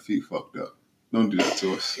on their feet fucked up. Don't do that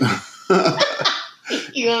to us.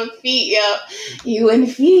 You and feet, yo. You and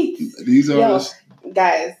feet. These are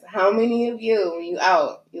guys, how many of you, when you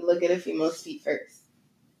out, you look at a female's feet first?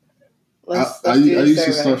 Let's I do used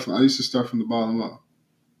to start from the bottom up.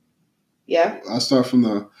 Yeah. I start from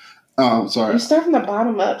the. Sorry. You start from the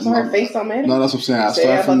bottom up, so her face don't matter. No, that's what I'm saying. I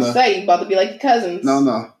start from the. You about to be like your cousins.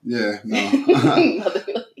 No, yeah, no.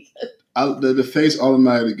 The face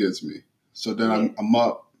automatically gets me. So then I'm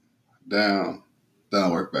up, down, then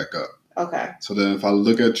I work back up. Okay. So then if I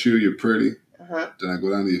look at you, you're pretty. Then I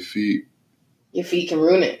go down to your feet. Your feet can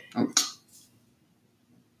ruin it.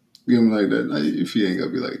 Give them like that. No, your feet ain't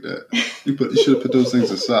gonna be like that. You should have put those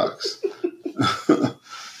things in socks.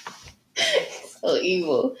 So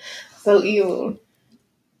evil. So evil.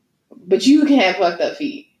 But you can have fucked up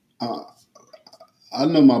feet. I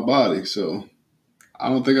know my body, so I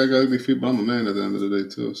don't think I got ugly feet, but I'm a man at the end of the day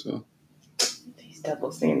too. So these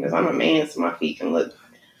double standards. I'm a man, so my feet can look.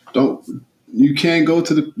 You can't go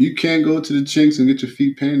to the chinks and get your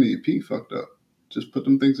feet painted, your feet fucked up. Just put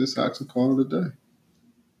them things in socks and call it a day.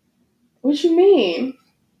 What you mean?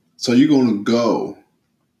 So you're gonna go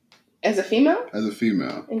as a female? As a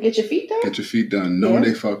female. And get your feet done? Get your feet done, knowing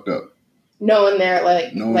they fucked up. Knowing they're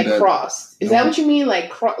like crossed. Is that what you mean?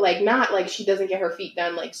 Like not like she doesn't get her feet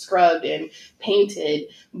done like scrubbed and painted,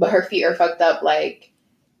 but her feet are fucked up like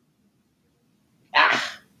Yeah.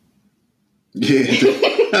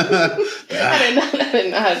 I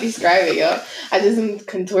didn't know how to describe it, yo. I just am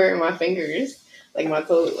contouring my fingers, like my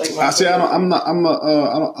toes, like my.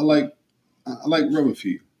 I like rubber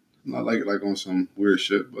feet. Not like on some weird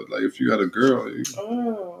shit, but like if you got a girl,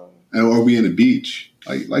 or we in the beach,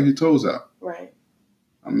 like your toes out. Right.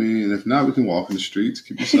 I mean, if not, we can walk in the streets,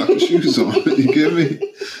 keep your socks and shoes on. You get me?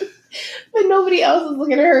 But nobody else is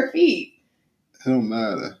looking at her feet. It don't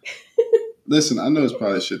matter. Listen, I know it's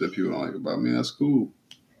probably shit that people don't like about me. That's cool.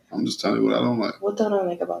 I'm just telling you what I don't like. What don't I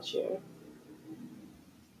like about you?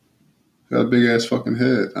 Got a big ass fucking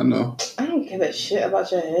head. I know. I don't give a shit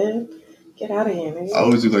about your head. Get out of here, nigga. I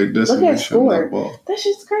always do like this. Look and at make sure I'm not score. ball. That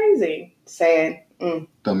shit's crazy. Sad.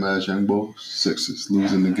 Dumbass young boy. Sixers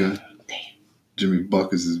losing again. Damn. Jimmy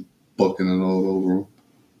Buckets is bucking it all over him.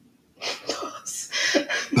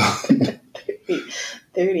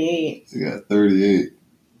 38. He got 38.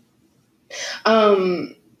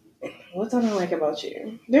 What don't I like about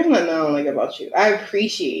you? There's nothing I don't like about you. I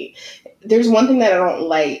appreciate. There's one thing that I don't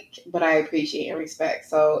like, but I appreciate and respect.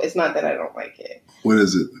 So it's not that I don't like it. What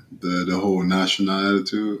is it? The whole national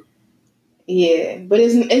attitude? Yeah, but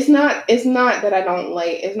it's not that I don't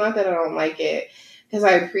like. It's not that I don't like it because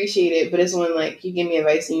I appreciate it. But it's when like you give me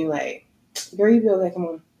advice and you like, girl, you be okay. Come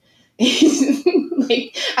on.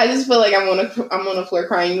 Like I just feel like I'm on the floor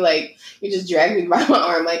crying. Like you just drag me by my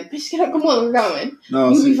arm. Like bitch, get up, come on, we're going. No,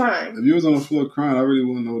 You'll be fine. If you was on the floor crying, I really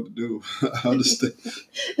wouldn't know what to do. I'll just stay.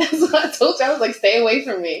 That's what I told you. I was like, stay away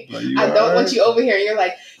from me. Like, I don't want you over here. And you're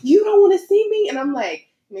like, you don't want to see me, and I'm like,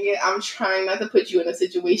 nigga, I'm trying not to put you in a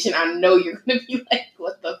situation I know you're gonna be like,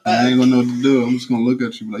 what the fuck? I ain't gonna know what to do. I'm just gonna look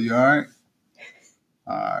at you like, you all right?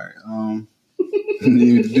 All right. You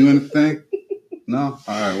need to do anything? No?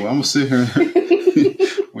 All right. Well, I'm going to sit here.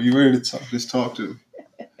 When you're ready to talk, just talk to me.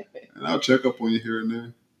 And I'll check up on you here and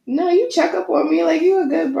there. No, you check up on me like you a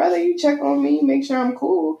good brother. You check on me, make sure I'm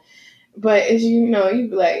cool. But as you know, you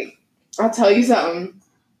be like, I'll tell you something.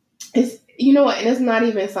 It's, you know what? And it's not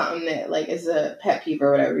even something that like is a pet peeve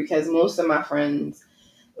or whatever, because most of my friends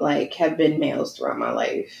like have been males throughout my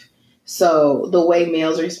life. So the way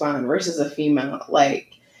males respond versus a female,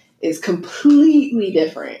 like, is completely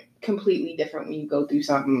different. Completely different when you go through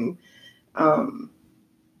something. And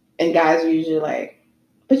guys are usually like,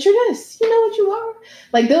 but you're this, you know what you are.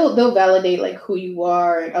 Like they'll validate like who you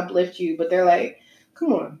are and uplift you, but they're like,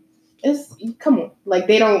 come on. Come on. Like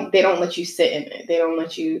they don't let you sit in it. They don't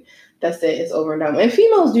let you, that's it, it's over and done. And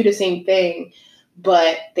females do the same thing,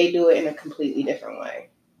 but they do it in a completely different way.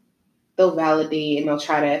 They'll validate and they'll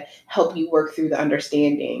try to help you work through the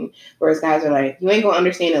understanding. Whereas guys are like, you ain't gonna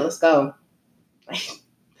understand it, let's go.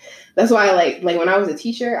 That's why I like when I was a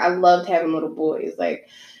teacher, I loved having little boys like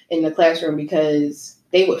in the classroom because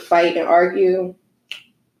they would fight and argue.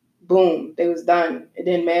 Boom, they was done. It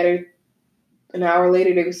didn't matter. An hour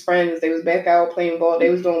later, they was friends. They was back out playing ball. They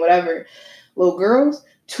was doing whatever. Little girls,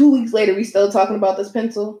 2 weeks later, we still talking about this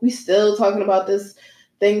pencil. We still talking about this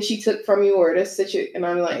thing she took from you or this situation. And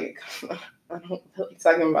I'm like, I don't feel like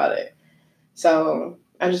talking about it. So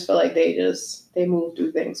I just feel like they move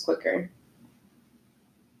through things quicker.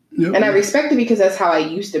 Yep. And I respect it because that's how I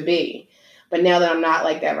used to be. But now that I'm not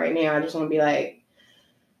like that right now, I just want to be like,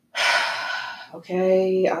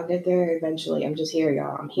 okay, I'll get there eventually. I'm just here,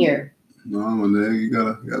 y'all. I'm here. No, I'm a nigga. You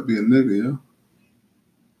gotta be a nigga, yeah.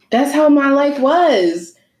 That's how my life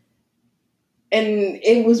was. And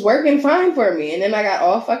it was working fine for me. And then I got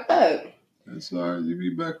all fucked up. That's all right. You be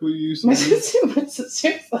back where you used to be. My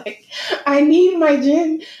sister's like, I need my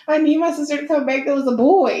sister to come back that was a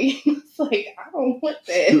boy. It's like, I don't want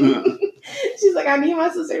that. She's like, I need my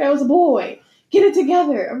sister that was a boy. Get it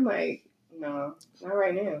together. I'm like, no, not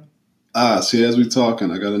right now. See, as we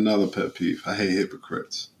talking, I got another pet peeve. I hate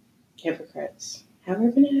hypocrites. Hypocrites. Have I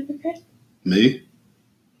been a hypocrite? Me?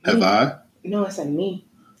 Have I? No, I said me.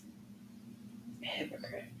 A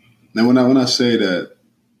hypocrite. Now, when I say that,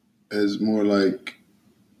 it's more like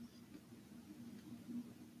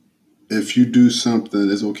if you do something,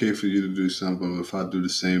 it's okay for you to do something. But if I do the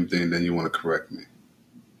same thing, then you want to correct me.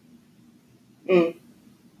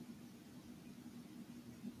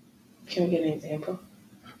 Can we get an example?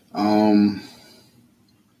 I mean,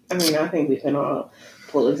 I think we can all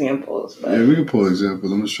pull examples. But yeah, we can pull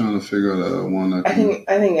examples. I'm just trying to figure out one. I think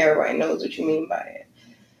everybody knows what you mean by it.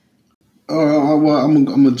 Oh, well, I'm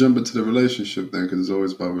gonna jump into the relationship then, because it's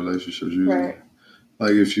always about relationships. Usually. Right.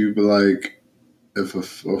 Like if you be like, if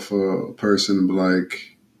a person be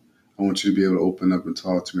like, I want you to be able to open up and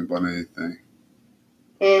talk to me about anything,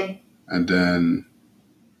 and then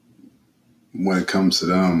when it comes to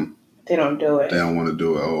them, they don't do it. They don't want to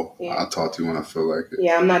do it. Oh, yeah. I'll talk to you when I feel like it.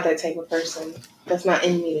 Yeah, I'm not that type of person. That's not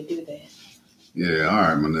in me to do that. Yeah, all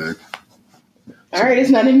right, my nigga. All right, it's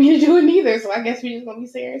not in me to do it neither, so I guess we're just going to be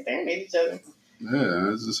staring at each other. Yeah,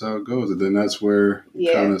 that's just how it goes. And then that's where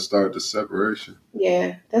you kind of start the separation.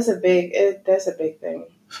 Yeah, that's a big thing.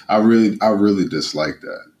 I really dislike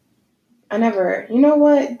that. You know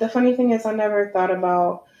what? The funny thing is I never thought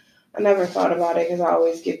about it because I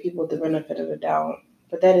always give people the benefit of the doubt.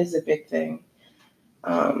 But that is a big thing.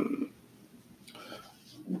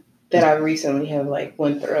 that I recently have like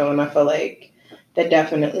went through, and I feel like that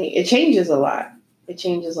definitely it changes a lot. It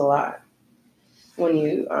changes a lot when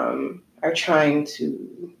you are trying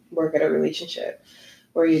to work at a relationship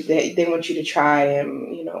where they want you to try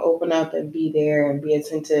and open up and be there and be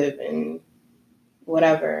attentive and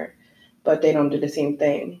whatever, but they don't do the same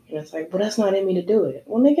thing. And it's like, well, that's not in me to do it.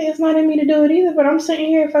 Well, nigga, it's not in me to do it either. But I'm sitting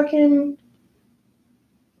here fucking.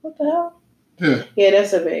 What the hell? Yeah,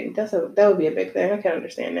 that would be a big thing. I can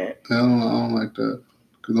understand that. I don't like that.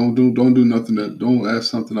 Cause don't do nothing don't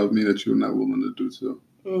ask something of me that you're not willing to do so.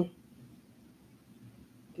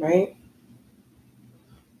 Right.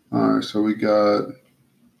 All right, so we got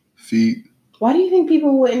feet. Why do you think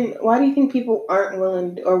people wouldn't? Why do you think people aren't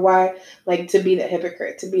willing, or why to be that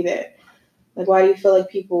hypocrite, to be that? Why do you feel like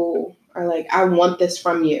people are like, I want this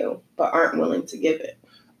from you, but aren't willing to give it?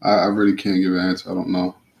 I really can't give an answer. I don't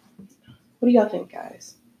know. What do y'all think,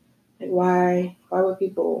 guys? Why would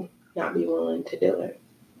people not be willing to do it?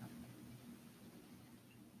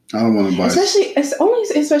 I don't want to buy. Especially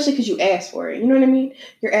because you asked for it. You know what I mean?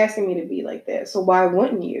 You're asking me to be like that, so why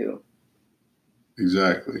wouldn't you?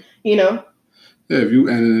 Exactly. Yeah, if you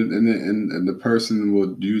and the person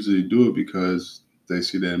will usually do it because they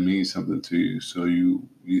see that it means something to you, so you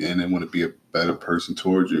and they want to be a better person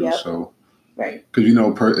towards you. Yep. So right, because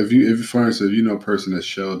if for instance a person that's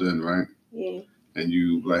shelled in, right? Yeah. And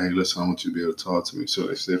you like, hey, listen, I want you to be able to talk to me. So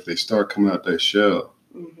if they start coming out that shell,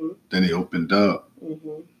 then they opened up.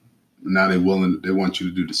 Now they want you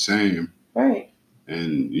to do the same. Right.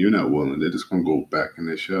 And you're not willing. They're just gonna go back in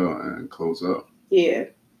their shell and close up. Yeah.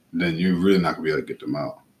 Then you're really not gonna be able to get them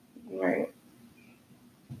out. Right.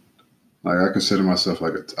 Like I consider myself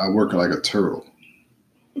I work like a turtle.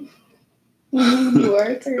 You are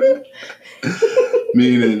a turtle.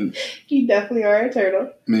 Meaning you definitely are a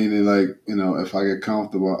turtle. Meaning if I get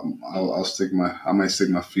comfortable, I might stick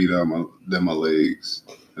my feet out, then my legs,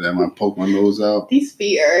 and then I might poke my nose out. These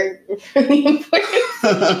feet are really important.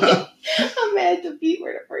 I'm mad the feet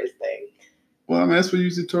were the first thing. Well, I mean that's what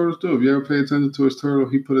usually turtles do. If you ever pay attention to his turtle,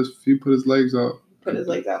 he put his legs out. Put his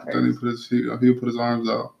legs out first. Then he'll put his arms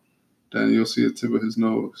out. Then you'll see the tip of his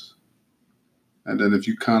nose. And then if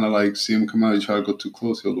you kind of see him come out, you try to go too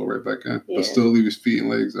close, he'll go right back in. Yeah. But still leave his feet and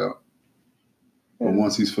legs out. Yeah. But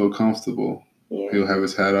once he's feel comfortable, he'll have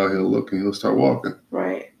his hat out, he'll look, and he'll start walking.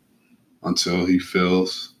 Right. Until he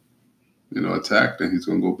feels, attacked, and he's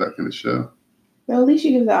going to go back in the shell. Well, at least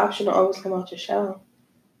you give the option to always come out your shell.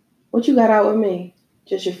 What you got out with me?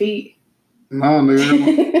 Just your feet? No,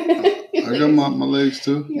 nigga. I got my legs,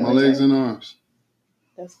 too. My legs and arms.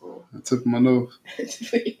 That's cool. The tip of my nose.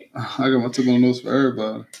 I got my tip of my nose for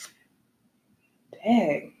everybody.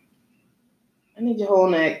 Dang. I need your whole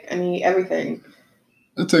neck. I need everything.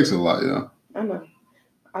 It takes a lot, yeah. I know.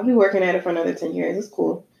 I'll be working at it for another 10 years. It's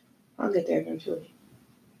cool. I'll get there eventually.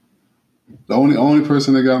 The only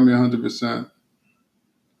person that got me 100%,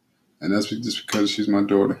 and that's just because she's my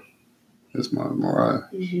daughter. That's my Mariah.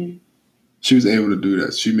 Mm-hmm. She was able to do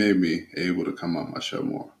that. She made me able to come out my shell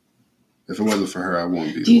more. If it wasn't for her, I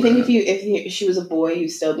wouldn't be. Do you think if she was a boy, you'd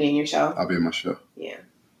still be in your shell? I'll be in my shell. Yeah.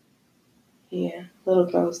 Yeah. Little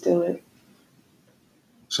girls do it.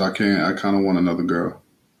 So I kind of want another girl.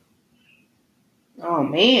 Oh,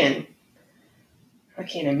 man. I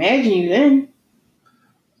can't imagine you then.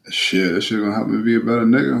 Shit, that shit gonna help me be a better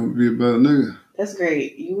nigga. That's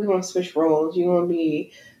great. You gonna switch roles. You gonna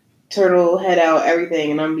be turtle, head out,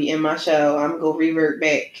 everything, and I'm gonna be in my shell. I'm gonna go revert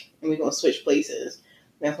back, and we're gonna switch places.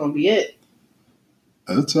 That's gonna be it.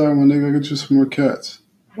 That's all right, my nigga. I get you some more cats.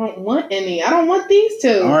 I don't want any. I don't want these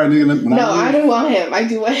two. All right, nigga. I do want him. I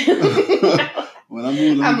do want him. When I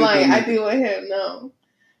move, I'm like, I do want him. No,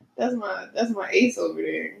 that's my ace over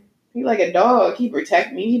there. He like a dog. He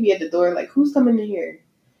protect me. He be at the door like, who's coming in here?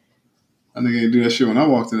 I nigga ain't do that shit when I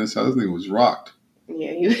walked in this house. This nigga was rocked.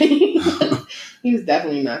 Yeah, he was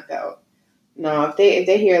definitely knocked out. No, if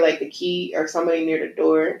they hear like the key or somebody near the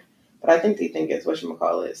door, but I think they think it's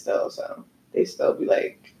whatchamacallit still, so they still be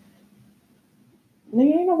like,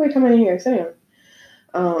 nigga, ain't nobody coming in here, sit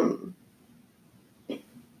down.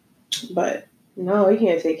 But no, you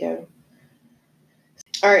can't take him.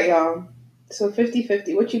 All right, y'all. So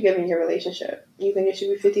 50-50, what you giving your relationship? You think it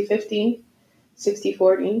should be 50-50,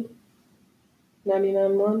 60-40,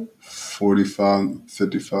 99-1?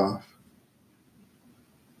 45-55.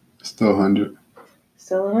 Still 100.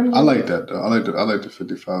 Still 100? I like that though. I like the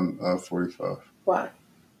 55-45. Why?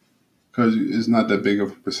 Because it's not that big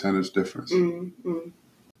of a percentage difference. Mm-hmm.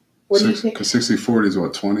 What do you think? Because 60-40 is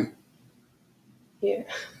what, 20? Yeah.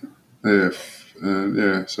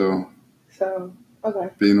 Yeah. So. Okay.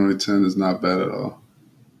 Being only 10 is not bad at all.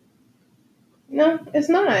 No, it's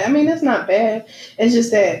not. I mean, it's not bad. It's just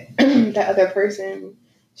that the other person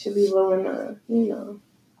should be willing to,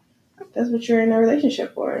 that's what you're in a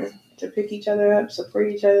relationship for. To pick each other up, support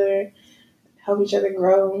each other, help each other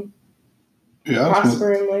grow,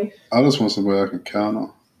 prosper in life. I just want somebody I can count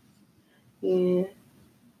on. Yeah.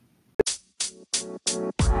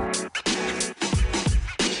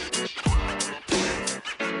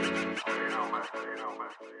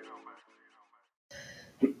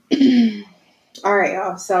 All right,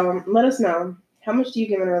 y'all. So let us know, how much do you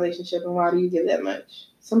give in a relationship, and why do you give that much?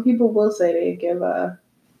 Some people will say they give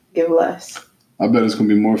less. I bet it's gonna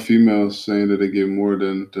be more females saying that they give more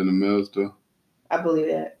than the males do. I believe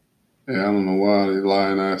that. Yeah, I don't know why they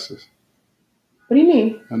lying asses. What do you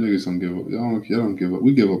mean? I niggas don't give up. Y'all don't give up.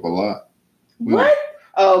 We give up a lot. What?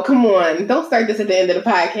 Oh, come on! Don't start this at the end of the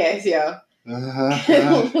podcast, yo.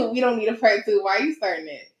 We don't need a part 2. Why are you starting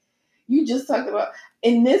it? You just talked about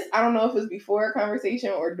in this. I don't know if it's before a conversation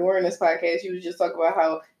or during this podcast. You was just talking about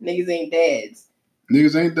how niggas ain't dads.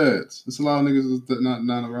 Niggas ain't dads. There's a lot of niggas that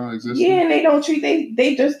not around existing. Yeah, and they don't treat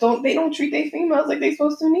they don't treat their females like they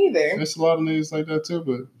supposed to neither. There's a lot of niggas like that too,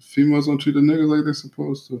 but females don't treat the niggas like they're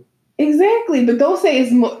supposed to. Exactly, but don't say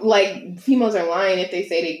it's like females are lying if they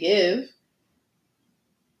say they give.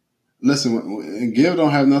 Listen, give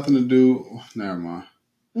don't have nothing to do. Never mind.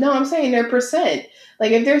 No, I'm saying their percent.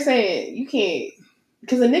 Like if they're saying you can't,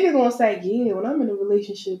 because a nigga gonna say, yeah, when I'm in a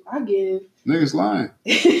relationship, I give. Niggas lying.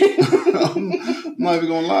 I'm not even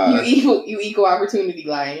gonna lie. You equal opportunity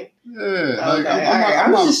lying. Yeah, okay. I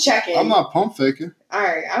was just checking. I'm not pump faking. All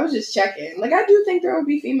right, I was just checking. Like I do think there will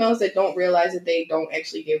be females that don't realize that they don't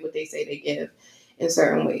actually give what they say they give in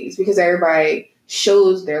certain ways, because everybody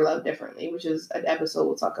shows their love differently, which is an episode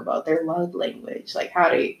we'll talk about, their love language, like how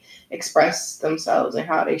they express themselves and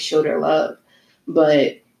how they show their love.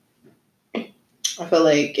 But I feel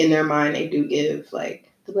like in their mind they do give,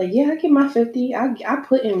 like they're like, yeah, I get my 50. I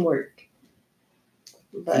put in work.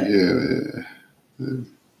 But yeah. They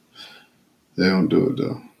don't do it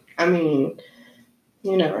though. I mean,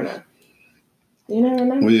 you never know.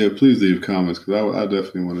 Well, yeah, please leave comments, because I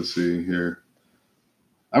definitely want to see here.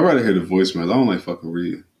 I'd rather hear the voicemails. I don't like fucking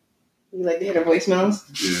reading. You like to hear the voicemails?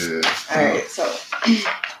 Yeah. All right, so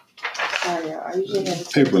sorry, y'all. I usually have it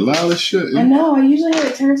paper loud as shit. I know. I usually have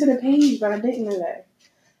it turned to the page, but I didn't know that.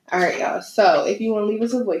 All right, y'all. So if you want to leave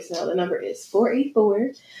us a voicemail, the number is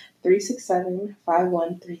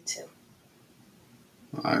 484-367-5132.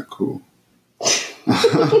 All right, cool.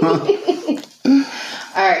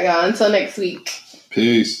 All right, y'all. Until next week.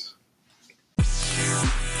 Peace.